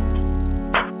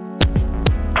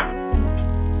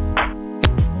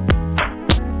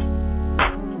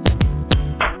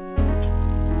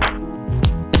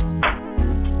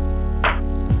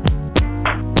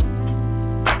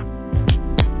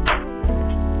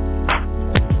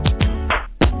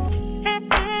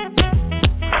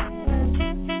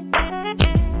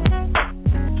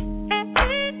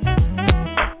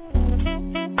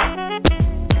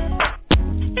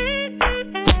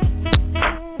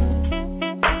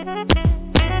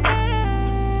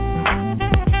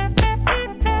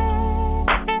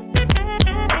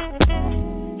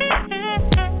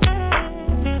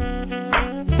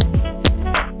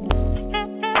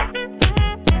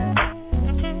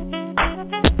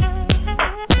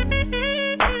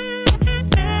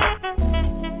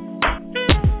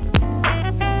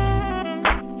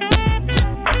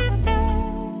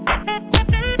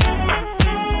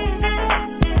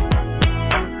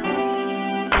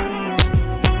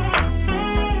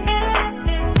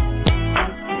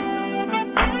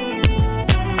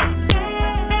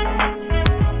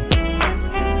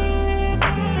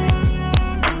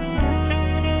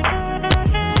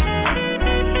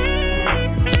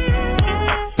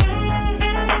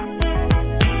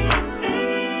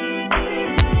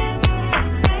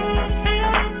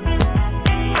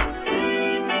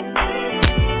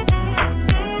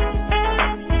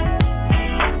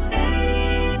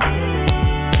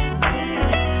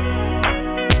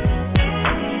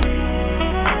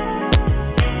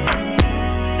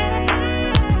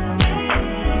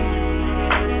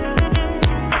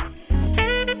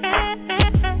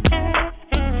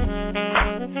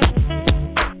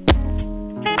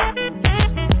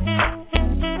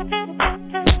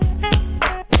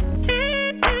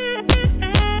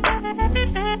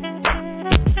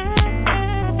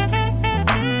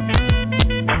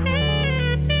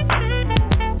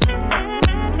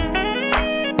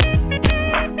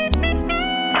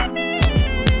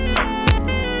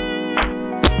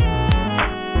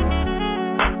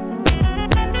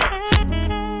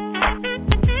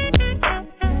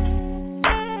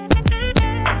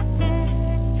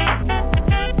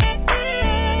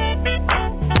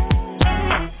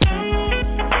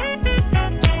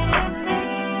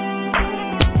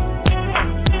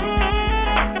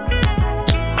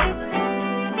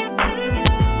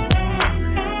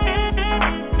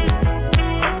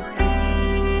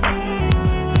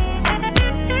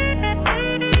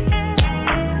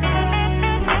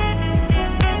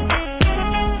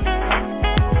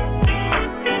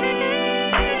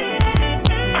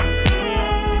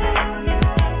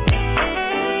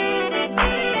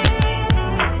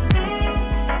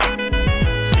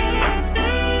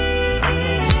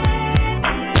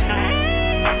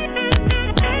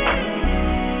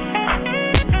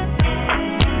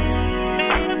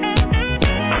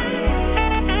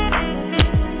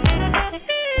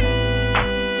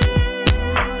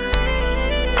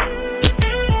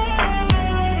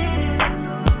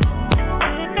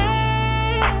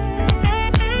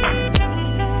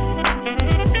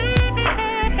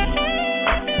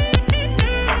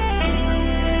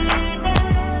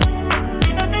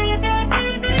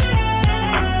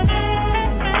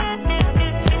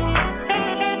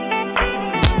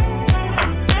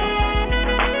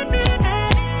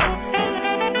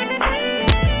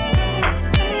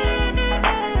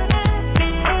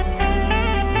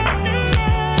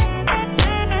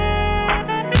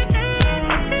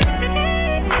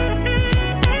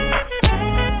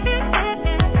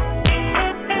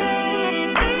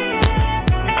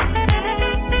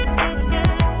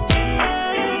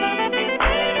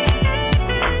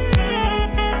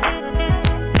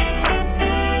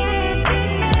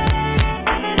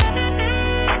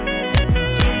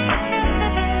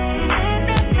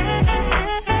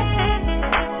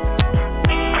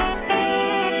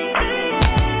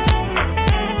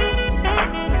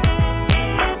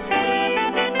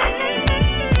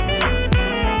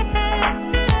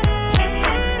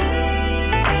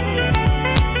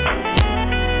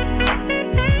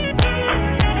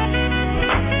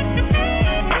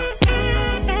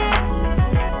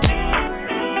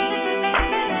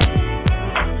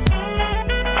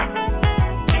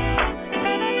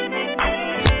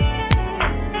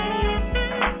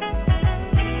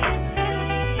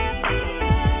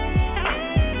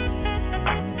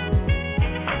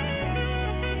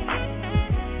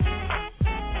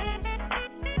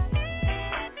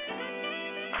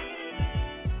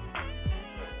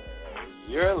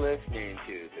 You're listening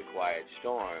to The Quiet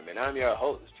Storm, and I'm your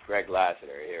host, Greg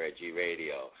Lassiter, here at G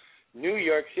Radio, New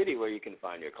York City, where you can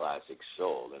find your classic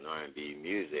soul and R&B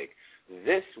music.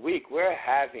 This week, we're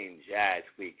having Jazz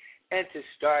Week, and to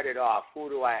start it off, who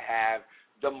do I have?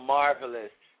 The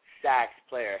marvelous sax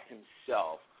player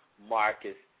himself,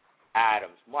 Marcus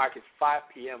Adams. Marcus, 5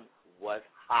 p.m. was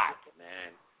hot,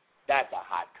 man. That's a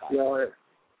hot cut. Yo,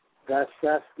 that's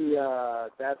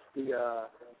the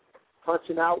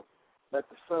punching out. Let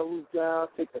the sun roof down.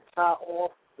 Take the tie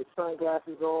off. The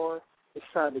sunglasses on. It's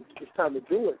time to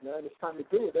do it, man. It's time to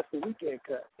do it. That's the weekend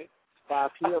cut.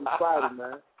 5 p.m. Friday,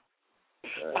 man.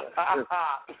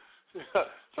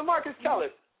 So, Marcus, tell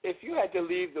us, if you had to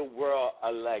leave the world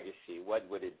a legacy, what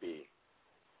would it be?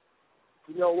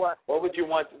 You know what? What would you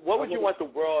want? What would you want the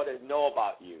world to know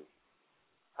about you?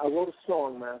 I wrote a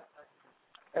song, man,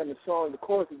 and the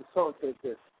chorus of the song says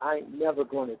this: I ain't never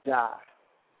going to die.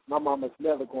 My mama's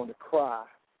never going to cry.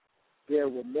 There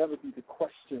will never be the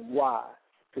question why,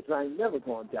 because I ain't never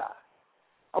going to die.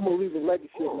 I'm going to leave a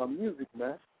legacy of my music,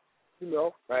 man. You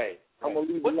know? Right. I'm gonna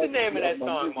leave What's the legacy name of that my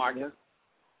song, music, Marcus? Man.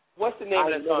 What's the name of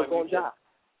that song? Never Gonna Die.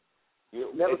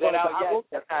 Is that out yet?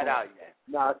 That's not out yet.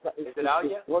 Nah, is it out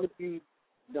yet? It's going to be,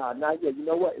 not yet. You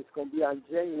know what? It's going to be on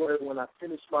January when I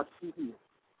finish my CD.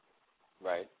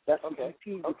 Right. That's the EP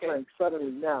we're playing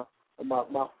suddenly now. My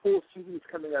full CD is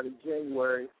coming out in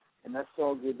January, and that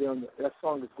song is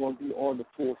going to be on the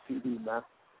full CD, man.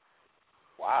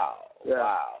 Wow. Yeah.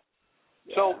 Wow.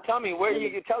 Yeah. So tell me, where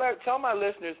you can tell my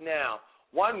listeners now.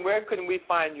 One, where can we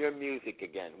find your music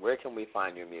again? Where can we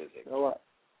find your music? You know what?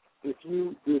 If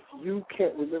you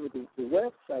can't remember, the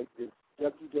website is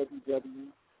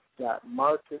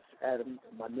www.marcusadams,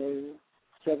 my name,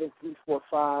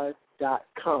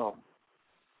 7345.com.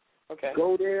 Okay.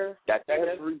 Go there. That's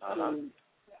everything.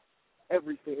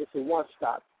 It's a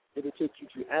one-stop. It'll take you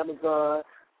to Amazon,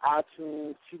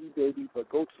 iTunes, CD Baby, but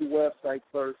go to the website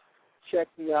first. Check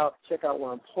me out. Check out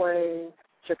what I'm playing.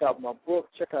 Check out my book.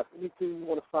 Check out anything you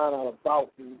want to find out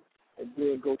about me, and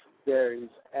then go to various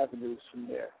avenues from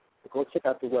there. But go check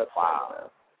out the website.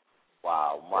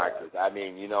 Wow, Marcus. I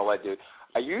mean, you know what, dude?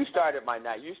 You started my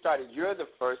night. You're the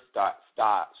first start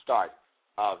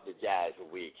of the Jazz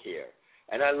Week here,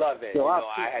 and I love it. So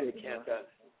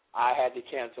I had to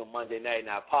cancel Monday night, and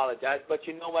I apologize. But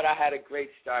you know what? I had a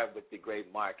great start with the great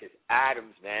Marcus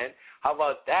Adams, man. How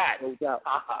about that? No doubt.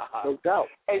 No doubt.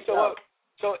 Hey, so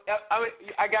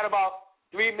I got about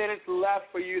 3 minutes left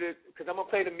for you to, because I'm going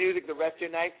to play the music the rest of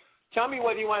your night. Tell me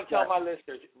what you want to tell my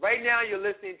listeners. Right now you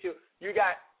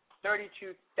got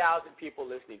 32,000 people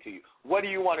listening to you. What do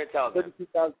you want to tell them?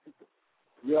 32,000 people.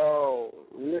 Yo,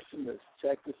 listeners,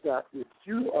 check this out. If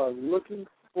you are looking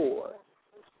for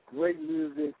great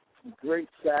music, some great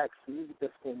sax, music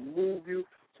that's going to move you,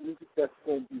 music that's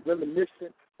going to be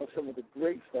reminiscent of some of the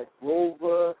greats like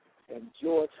Grover and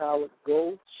George Howard,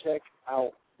 go check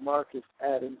out Marcus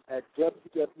Adams at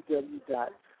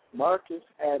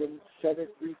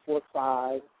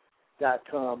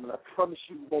www.marcusadams7345.com. And I promise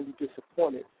you won't be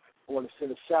disappointed. I want to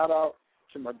send a shout-out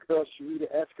to my girl, Sharita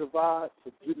Escobar,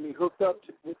 for getting me hooked up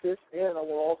with this. And I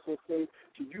will also say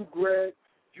to you, Greg,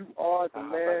 you are the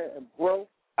man and bro.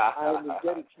 I am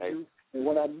indebted to you. And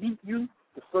when I meet you,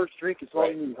 the first drink is all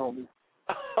you need, homie.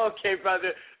 Okay,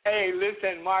 brother. Hey,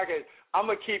 listen, Marcus, I'm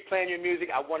going to keep playing your music.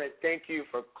 I want to thank you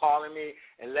for calling me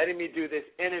and letting me do this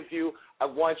interview. I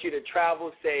want you to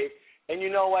travel safe. And you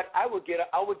know what? I will get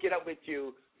up with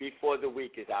you before the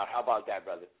week is out. How about that,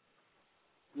 brother?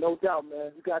 No doubt,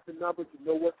 man. You got the numbers. You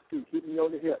know what to do. Hit me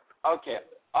on the hip. Okay.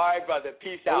 All right, brother.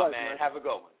 Peace out, man. Have a good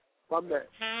one. My man.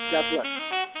 God bless.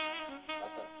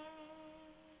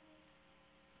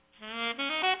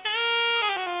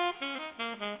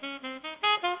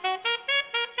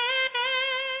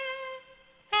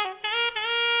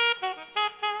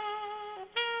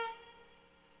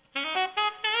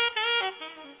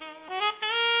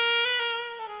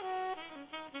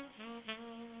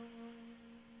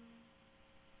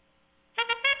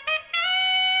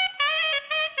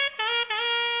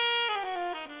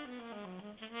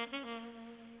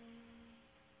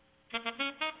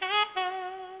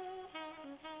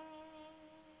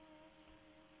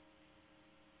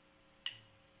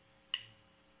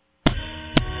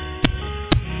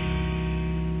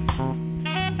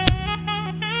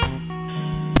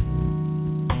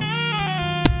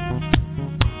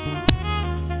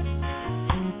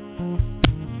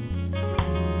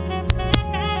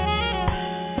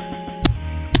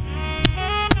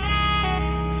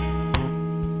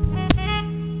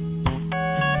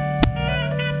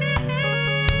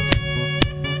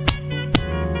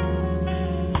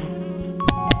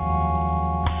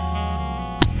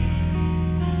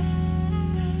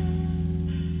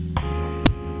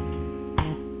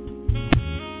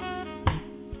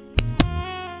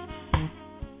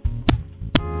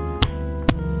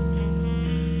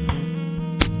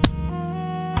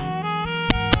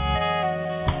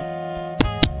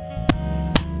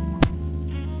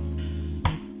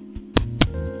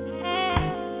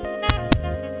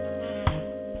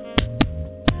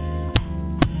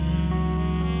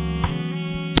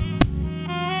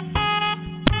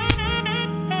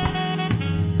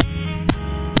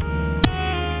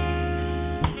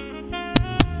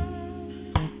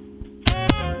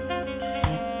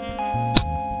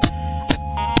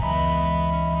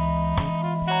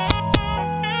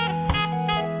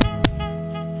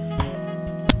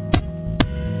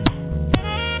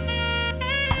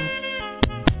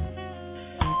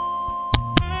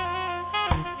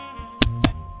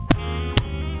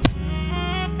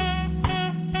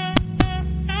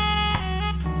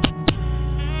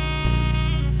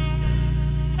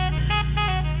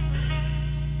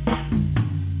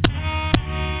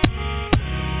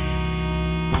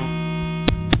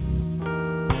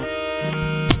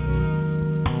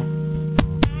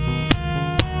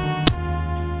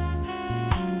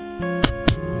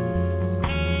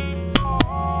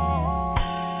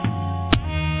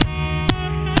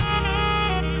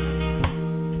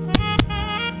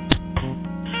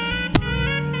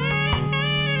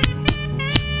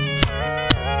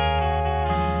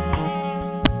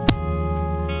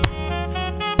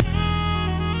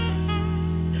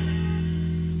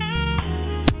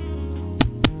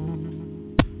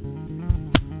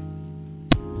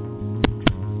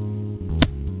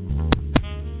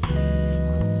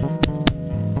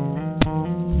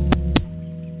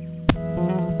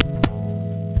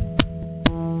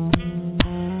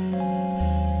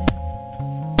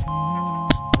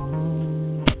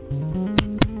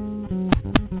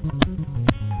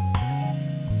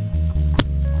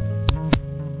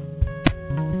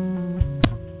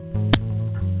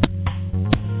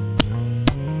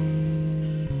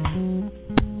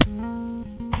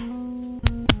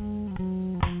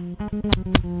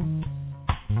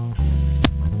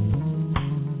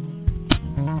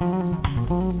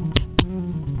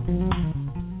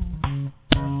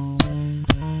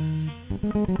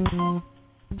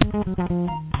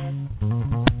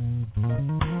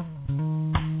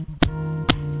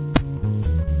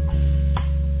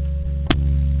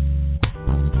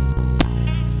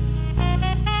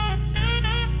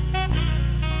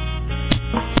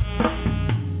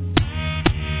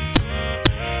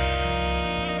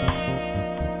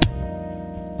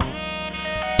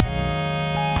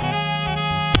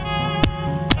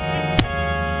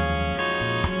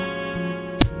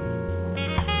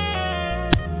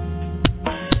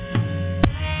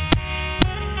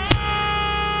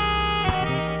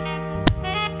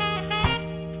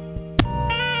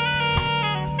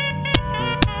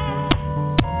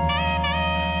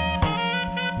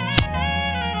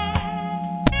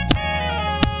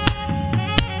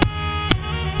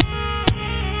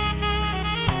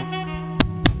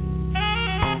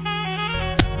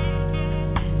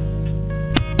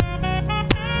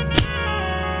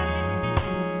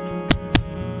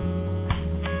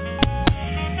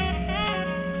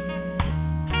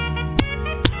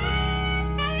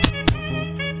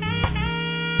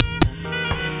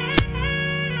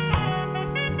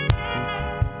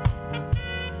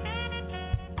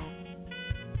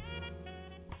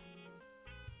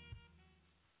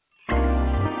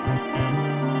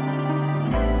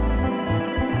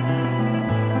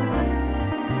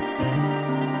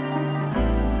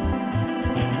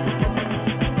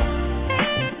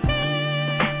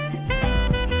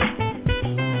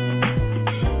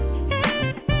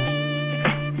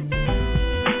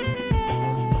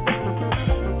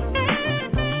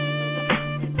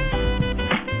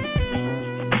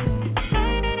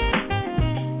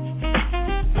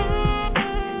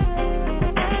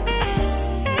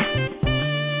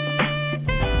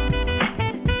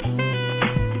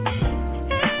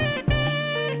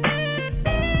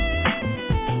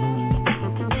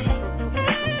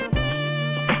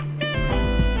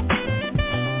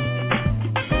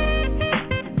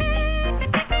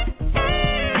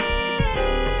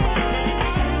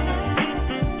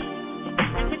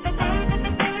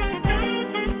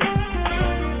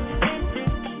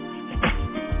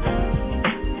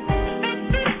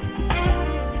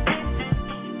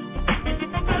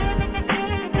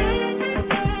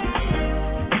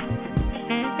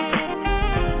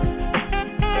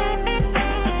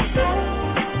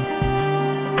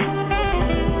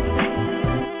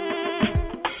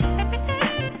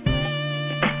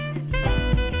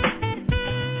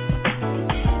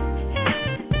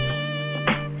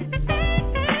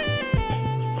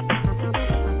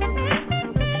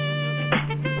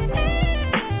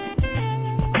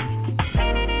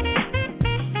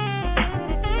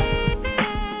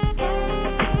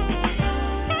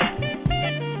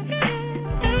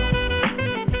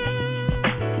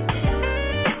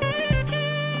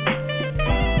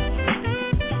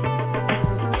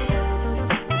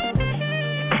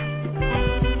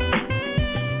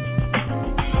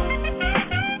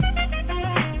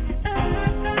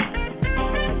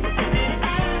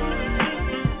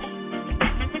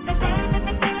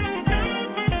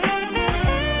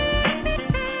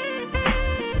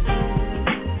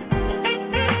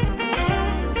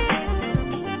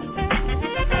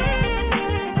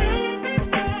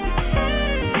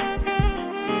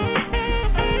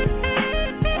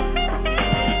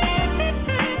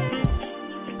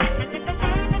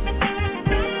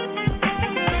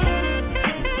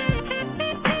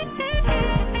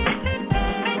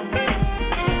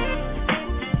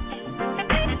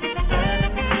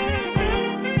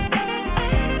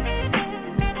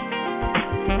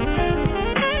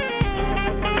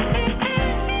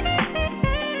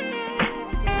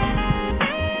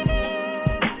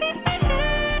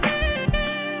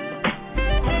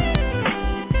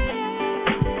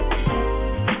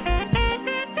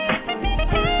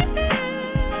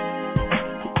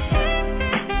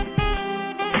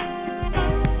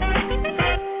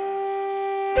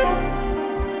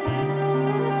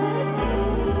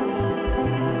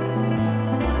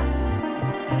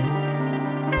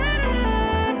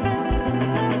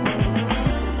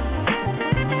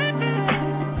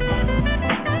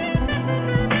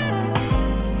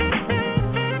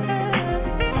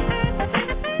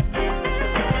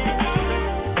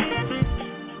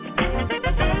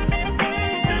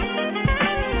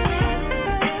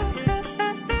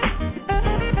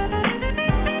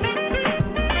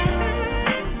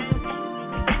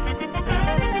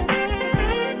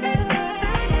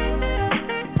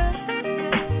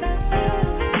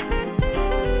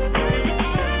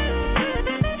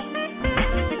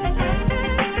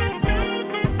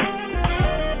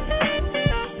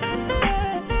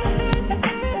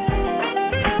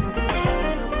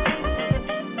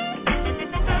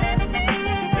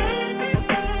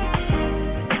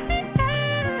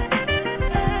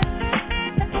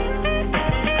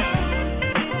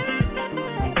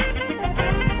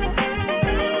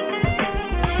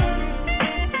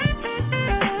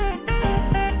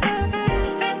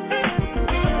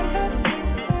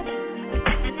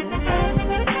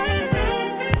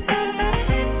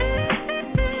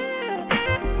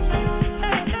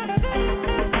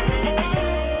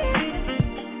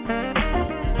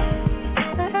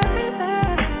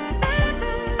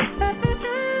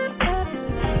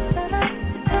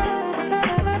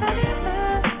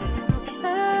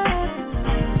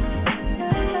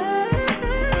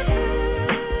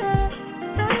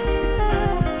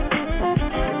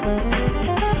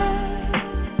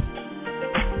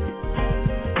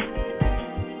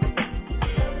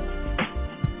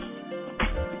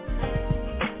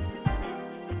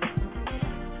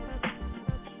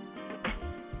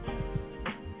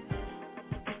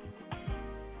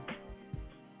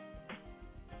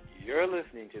 You're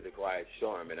listening to The Quiet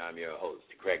Storm, and I'm your host,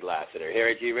 Greg Lassiter, here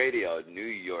at G Radio, New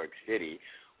York City,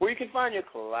 where you can find your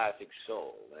classic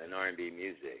soul and R&B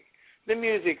music, the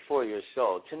music for your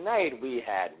soul. Tonight we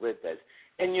had with us,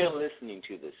 and you're listening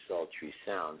to the sultry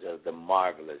sounds of the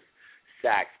marvelous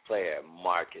sax player,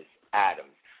 Marcus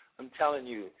Adams. I'm telling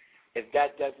you, if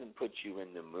that doesn't put you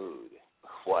in the mood,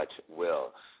 what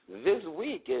will? This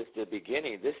week is the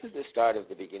beginning. This is the start of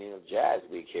the beginning of Jazz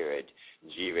Week here at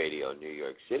G Radio, New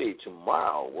York City.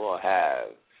 Tomorrow we'll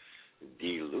have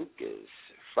D. Lucas.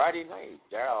 Friday night,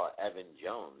 Darrell Evan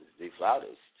Jones, the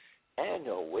flautist, and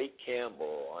Wade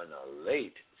Campbell on a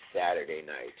late Saturday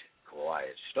night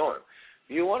Quiet Storm.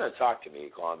 If you want to talk to me,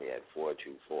 call me at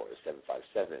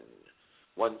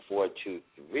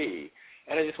 424-757-1423.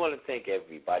 And I just want to thank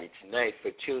everybody tonight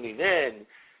for tuning in.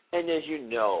 And as you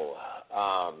know,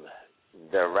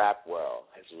 the rap world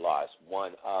has lost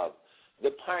one of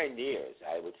the pioneers,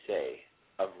 I would say,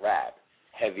 of rap,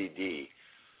 Heavy D.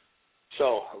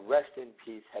 So rest in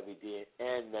peace, Heavy D.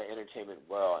 And the entertainment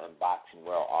world and boxing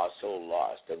world also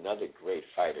lost another great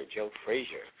fighter, Joe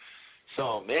Frazier.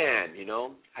 So, man, you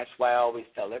know, that's why I always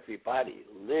tell everybody,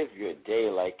 live your day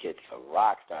like it's a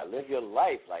rock star. Live your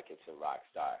life like it's a rock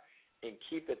star. And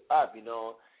keep it up, you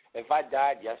know. If I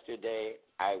died yesterday,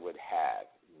 I would have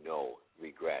no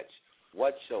regrets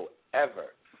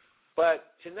whatsoever.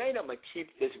 But tonight I'm going to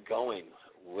keep this going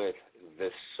with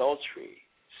the sultry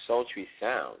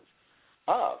sounds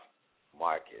of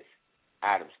Marcus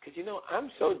Adams. Because, you know,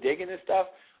 I'm so digging this stuff.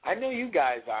 I know you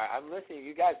guys are. I'm listening.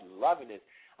 You guys are loving it.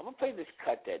 I'm going to play this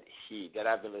cut that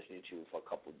I've been listening to for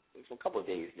a couple of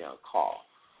days now, called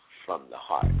From the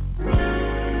Heart.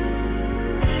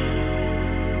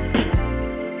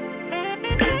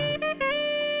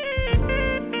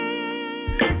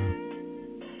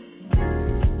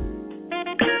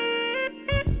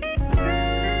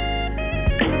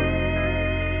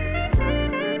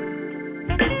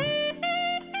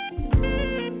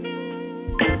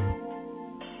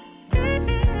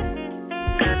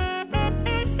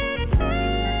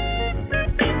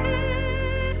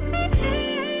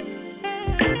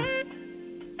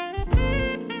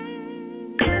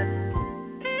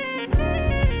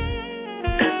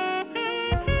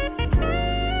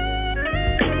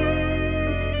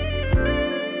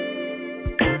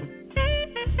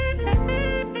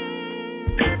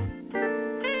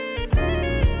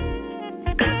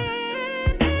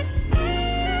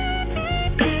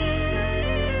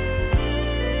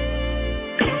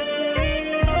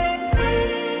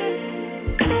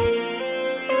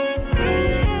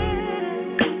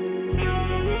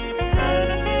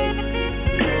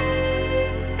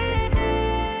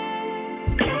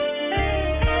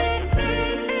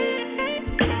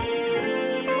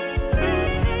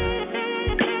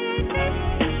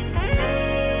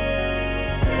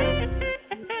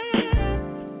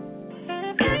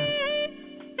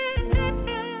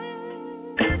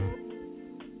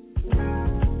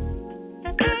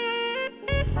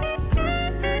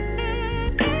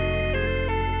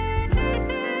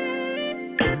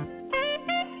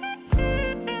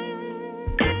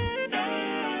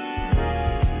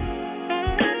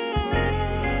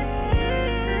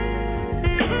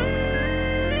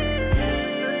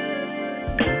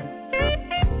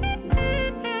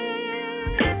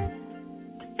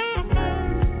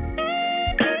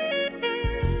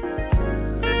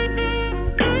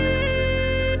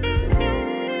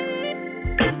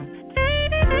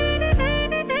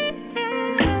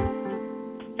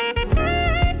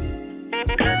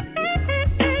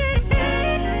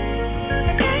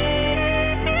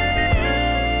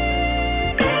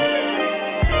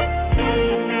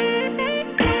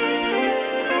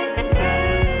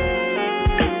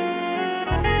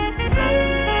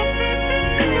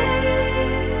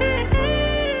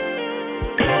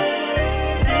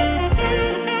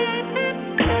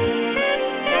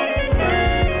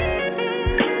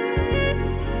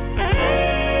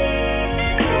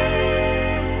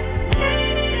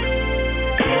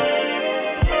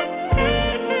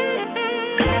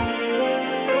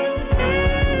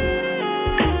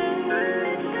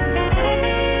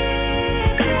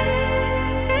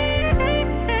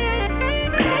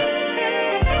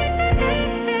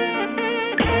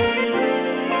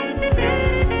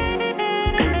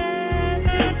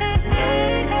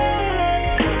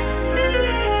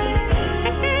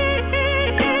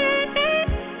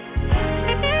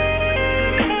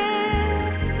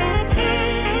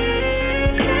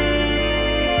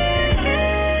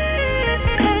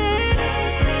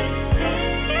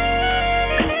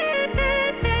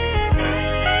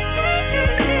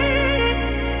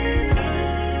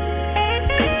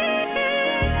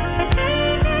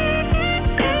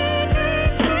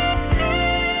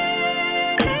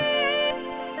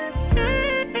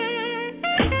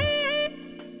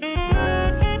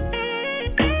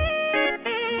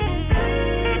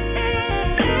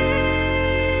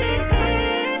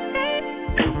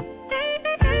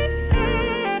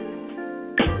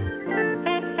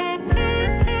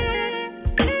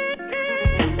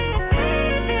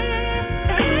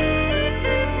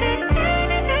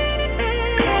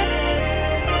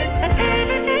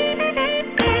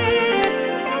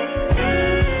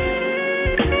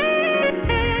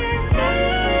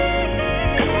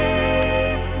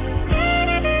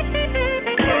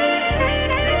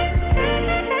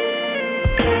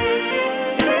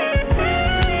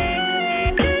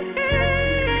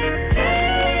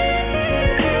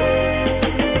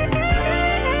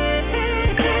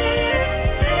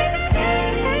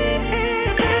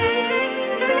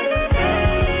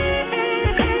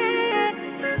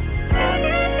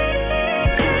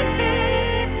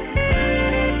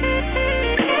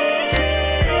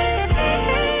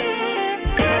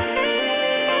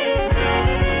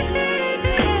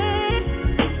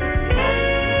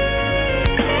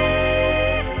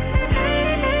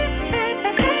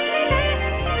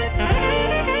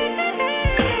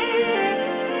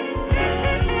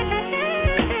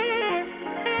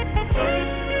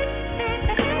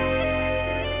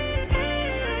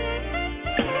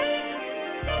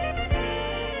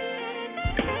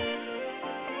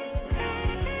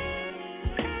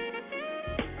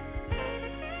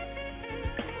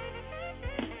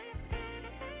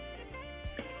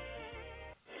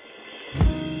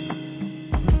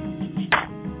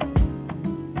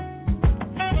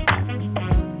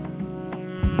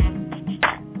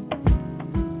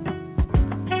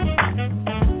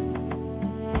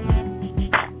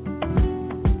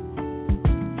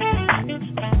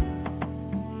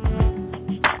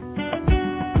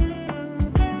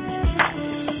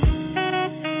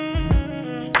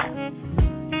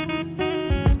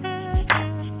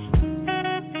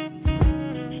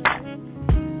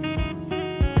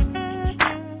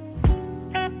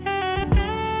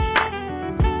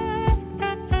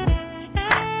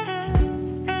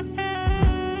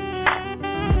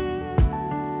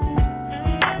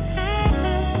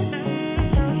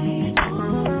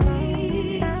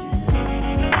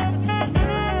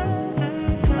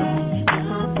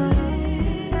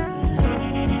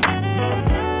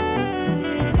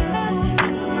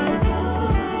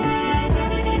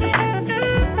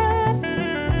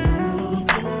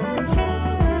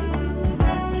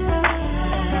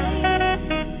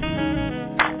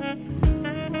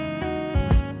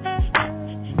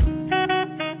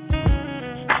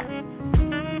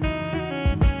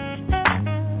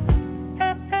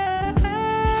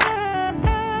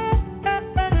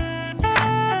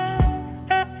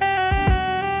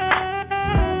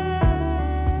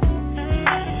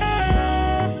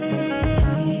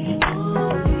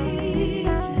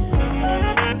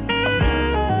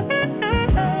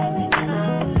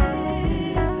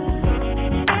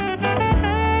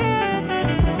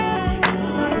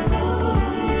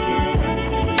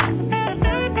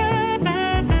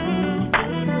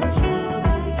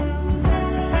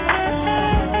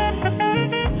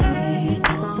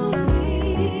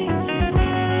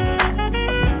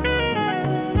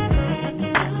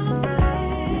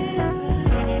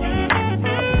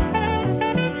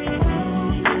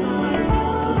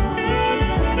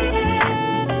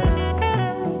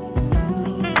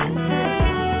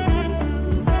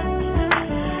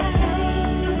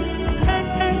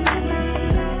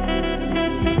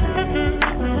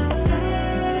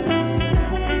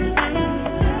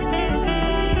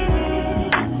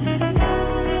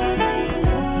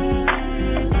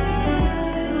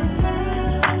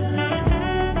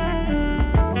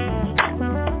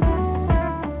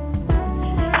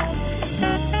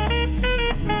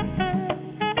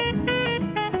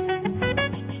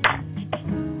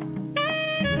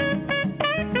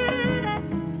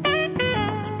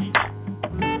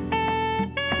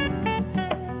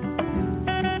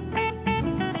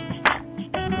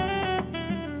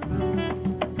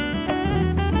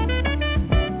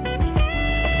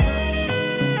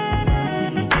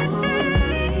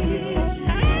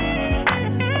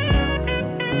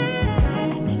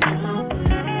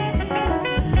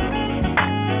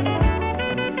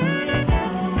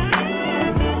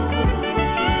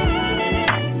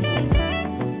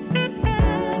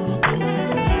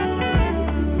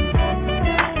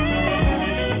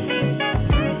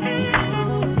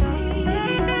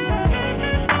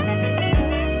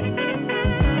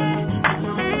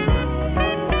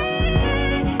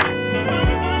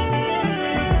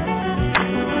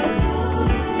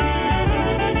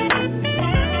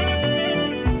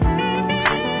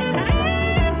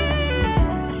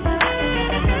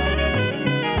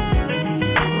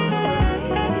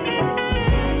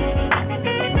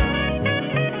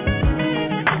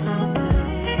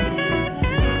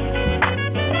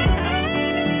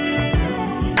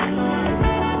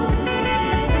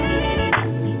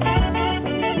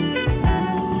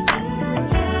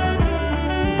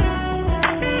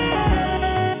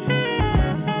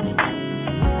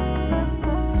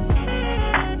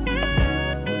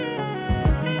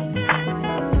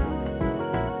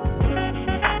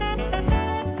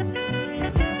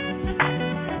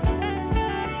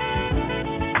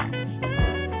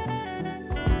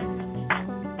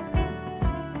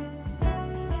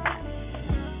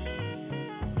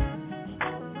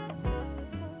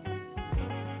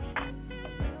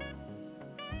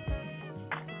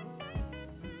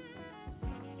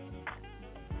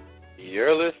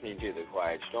 You're listening to The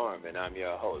Quiet Storm, and I'm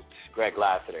your host, Greg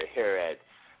Lassiter, here at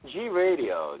G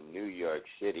Radio, New York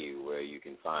City, where you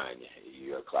can find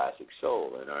your classic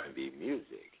soul and R&B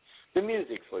music, the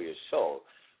music for your soul.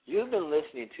 You've been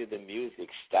listening to the music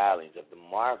stylings of the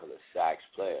marvelous sax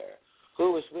player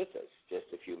who was with us just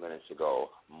a few minutes ago,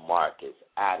 Marcus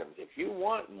Adams. If you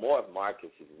want more of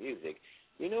Marcus's music,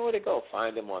 you know where to go.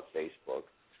 Find him on Facebook.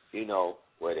 You know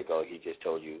where to go. He just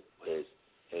told you his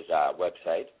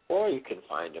website, or you can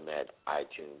find him at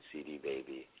iTunes, CD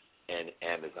Baby, and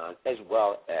Amazon, as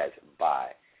well as buy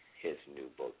his new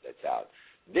book that's out.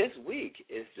 This week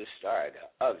is the start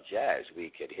of Jazz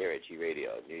Week here at G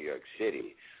Radio, New York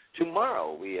City.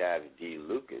 Tomorrow we have D.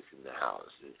 Lucas in the house.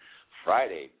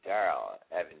 Friday, Darrell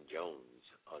Evan Jones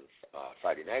on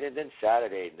Friday night, and then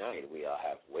Saturday night we'll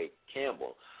have Wake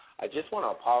Campbell. I just want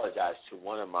to apologize to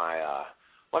one of my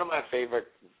favorite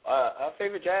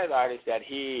jazz artists that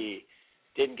he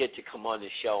didn't get to come on the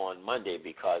show on Monday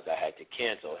because I had to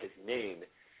cancel. His name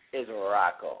is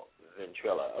Rocco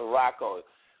Ventrilla. Rocco,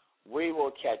 we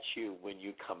will catch you when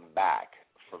you come back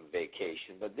from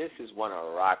vacation, but this is one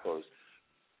of Rocco's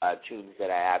tunes that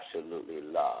I absolutely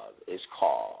love. It's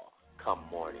called Come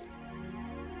Morning.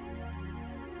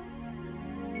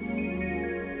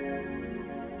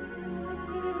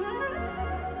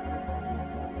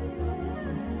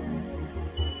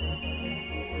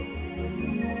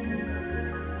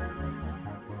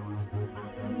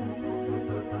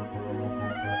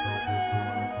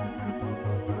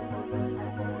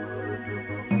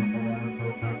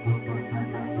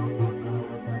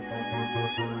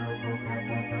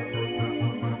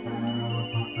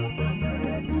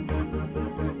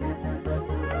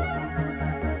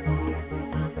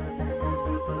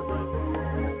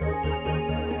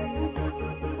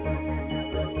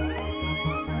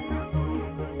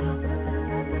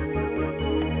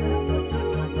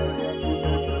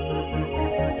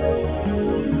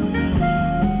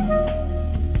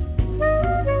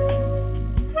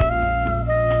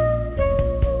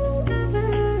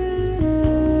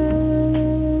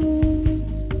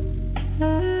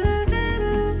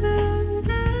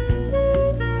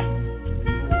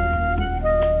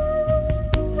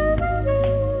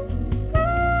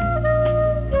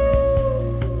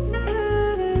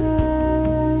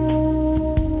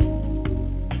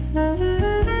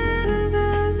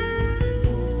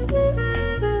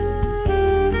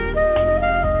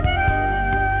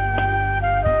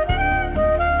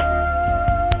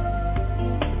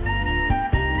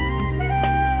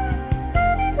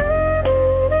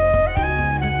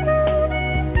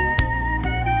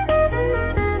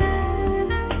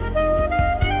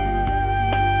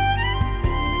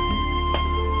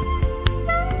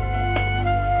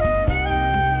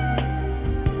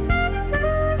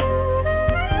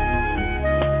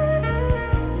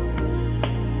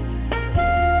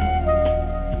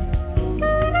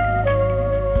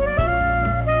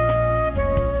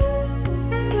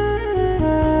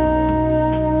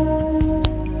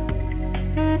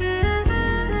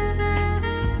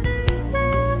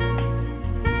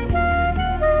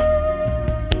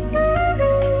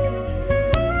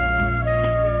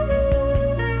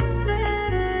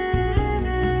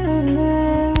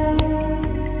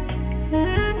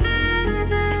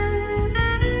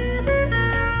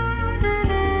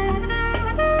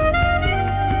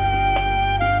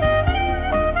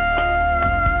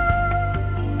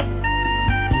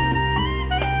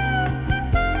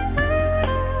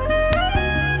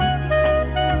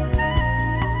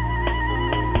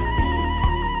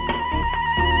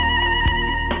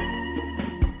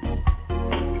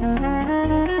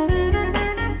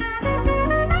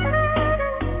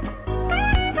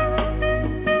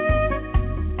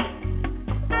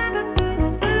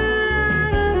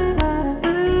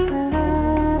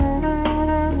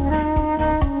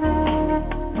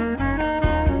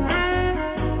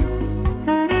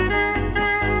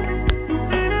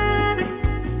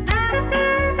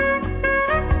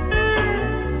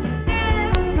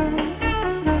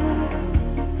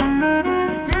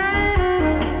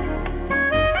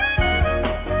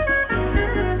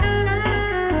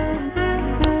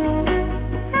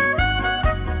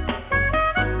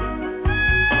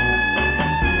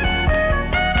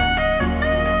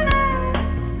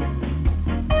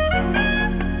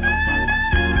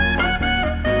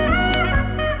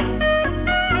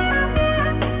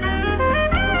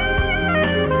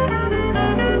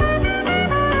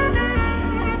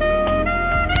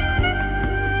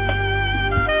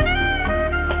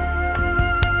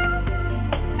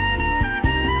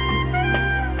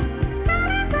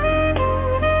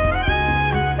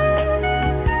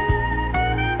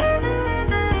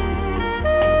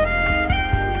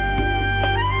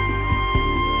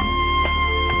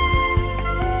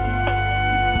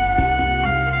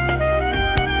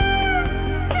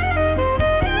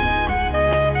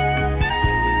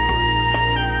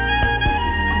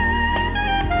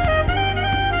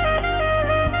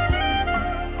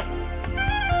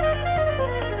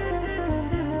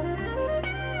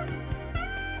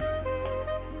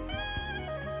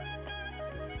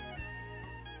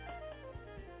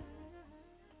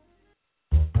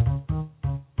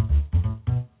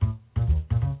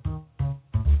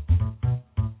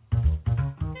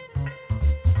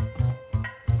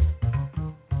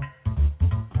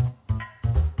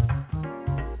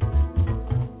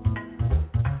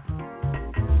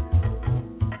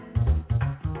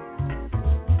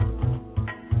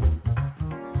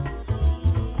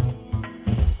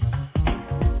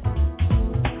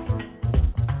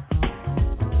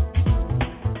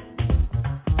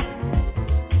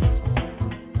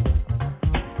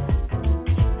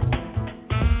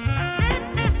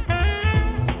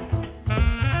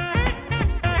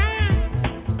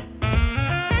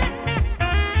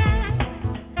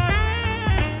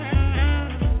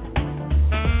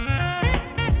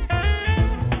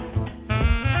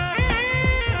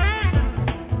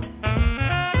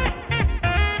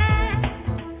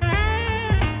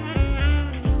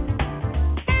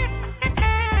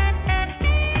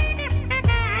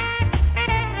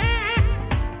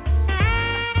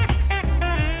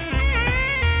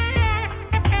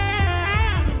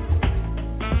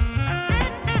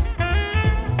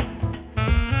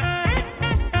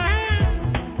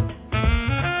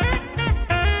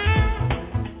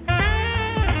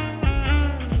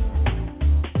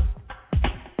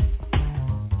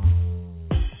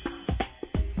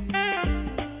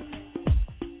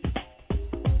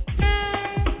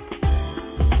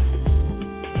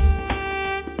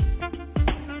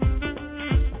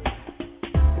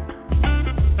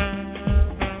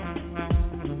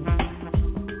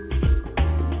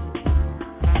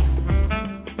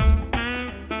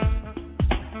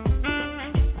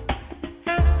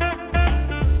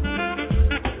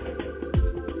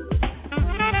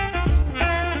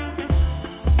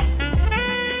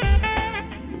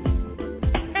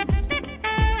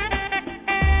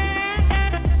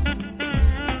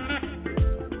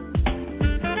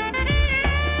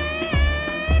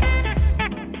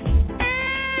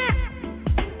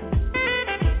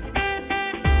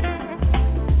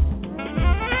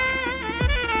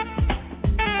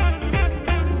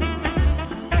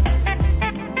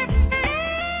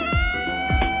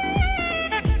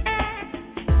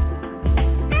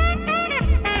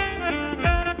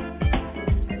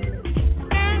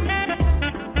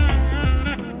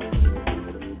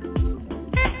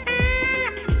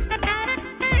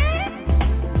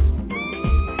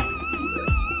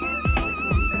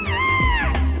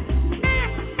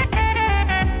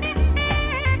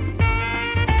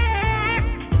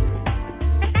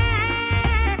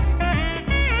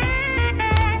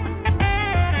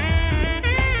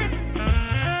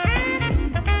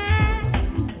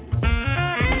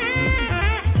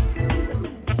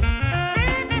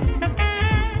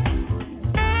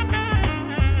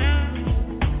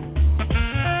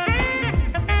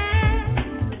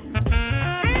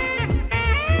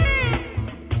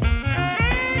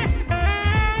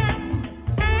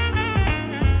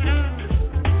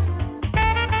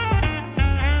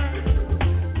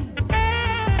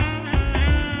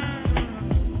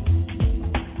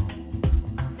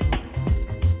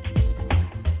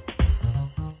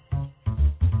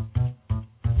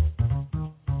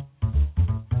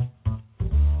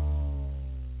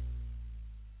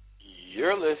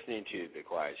 You're listening to The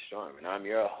Quiet Storm, and I'm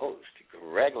your host,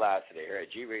 Greg Lassiter, here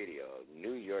at G Radio,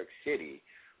 New York City,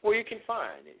 where you can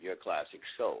find your classic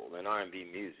soul and R&B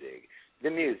music, the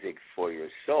music for your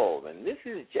soul. And this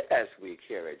is Jazz Week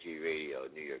here at G Radio,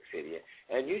 New York City,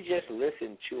 and you just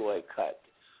listened to a cut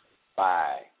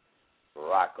by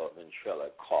Rocco Ventrella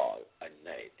called A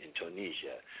Night in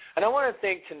Tunisia. And I want to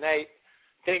thank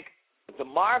the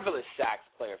marvelous sax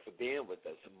player for being with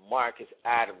us, Marcus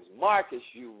Adams. Marcus,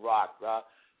 you rock, bro.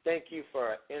 Thank you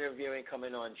for interviewing,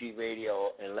 coming on G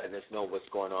Radio, and letting us know what's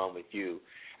going on with you.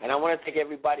 And I want to thank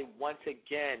everybody once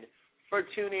again for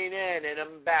tuning in, and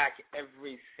I'm back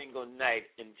every single night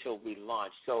until we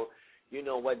launch. So, you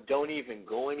know what, don't even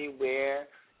go anywhere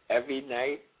every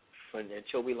night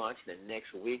until we launch the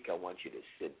next week. I want you to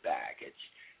sit back at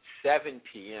 7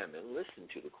 p.m. and listen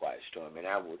to The Quiet Storm, and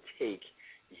I will take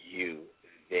you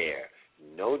there.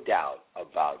 No doubt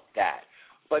about that.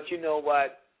 But you know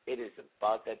what? It is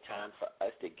about that time for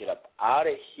us to get up out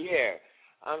of here.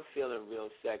 I'm feeling real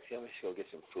sexy. I'm just going to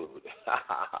get some food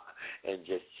and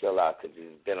just chill out because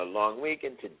it's been a long week,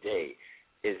 and today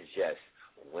is just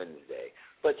Wednesday.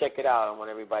 But check it out. I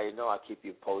want everybody to know I'll keep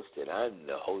you posted. I'm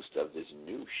the host of this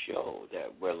new show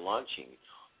that we're launching,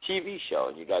 TV show,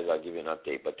 and you guys, I'll give you an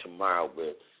update. But tomorrow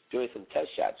we're doing some test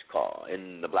shots called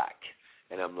In the Black,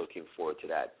 and I'm looking forward to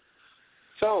that.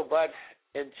 So, but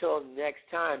until next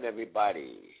time,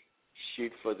 everybody,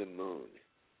 shoot for the moon.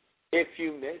 If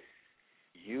you miss,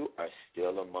 you are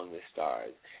still among the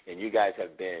stars, and you guys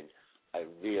have been a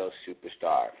real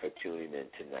superstar for tuning in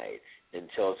tonight.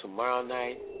 Until tomorrow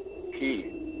night,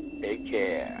 peace. Take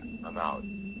care. I'm out.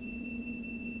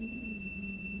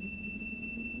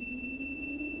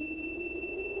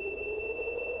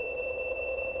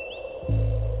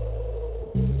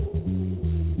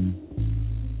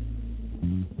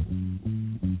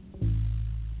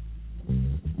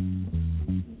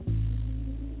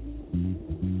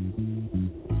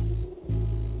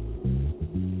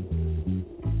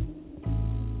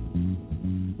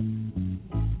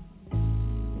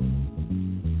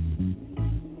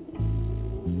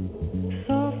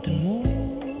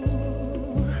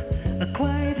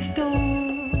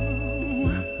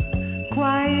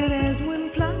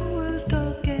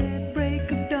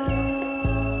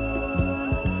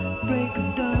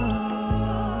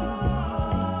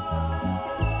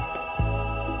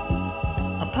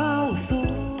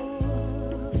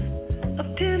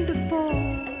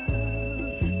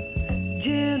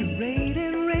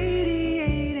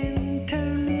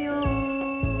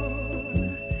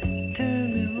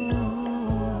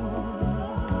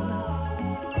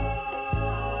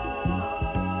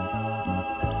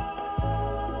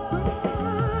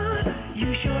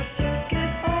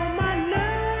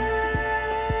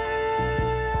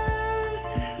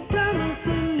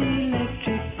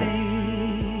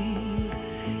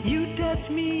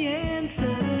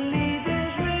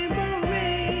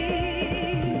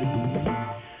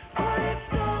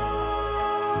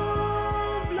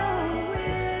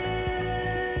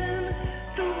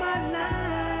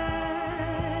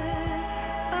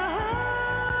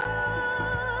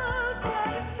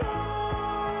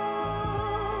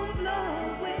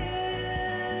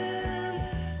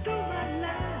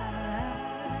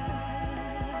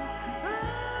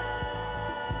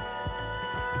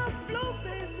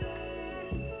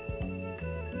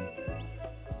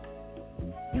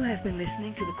 You have been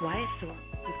listening to The Quiet Storm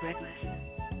with Greg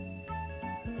Lassiter.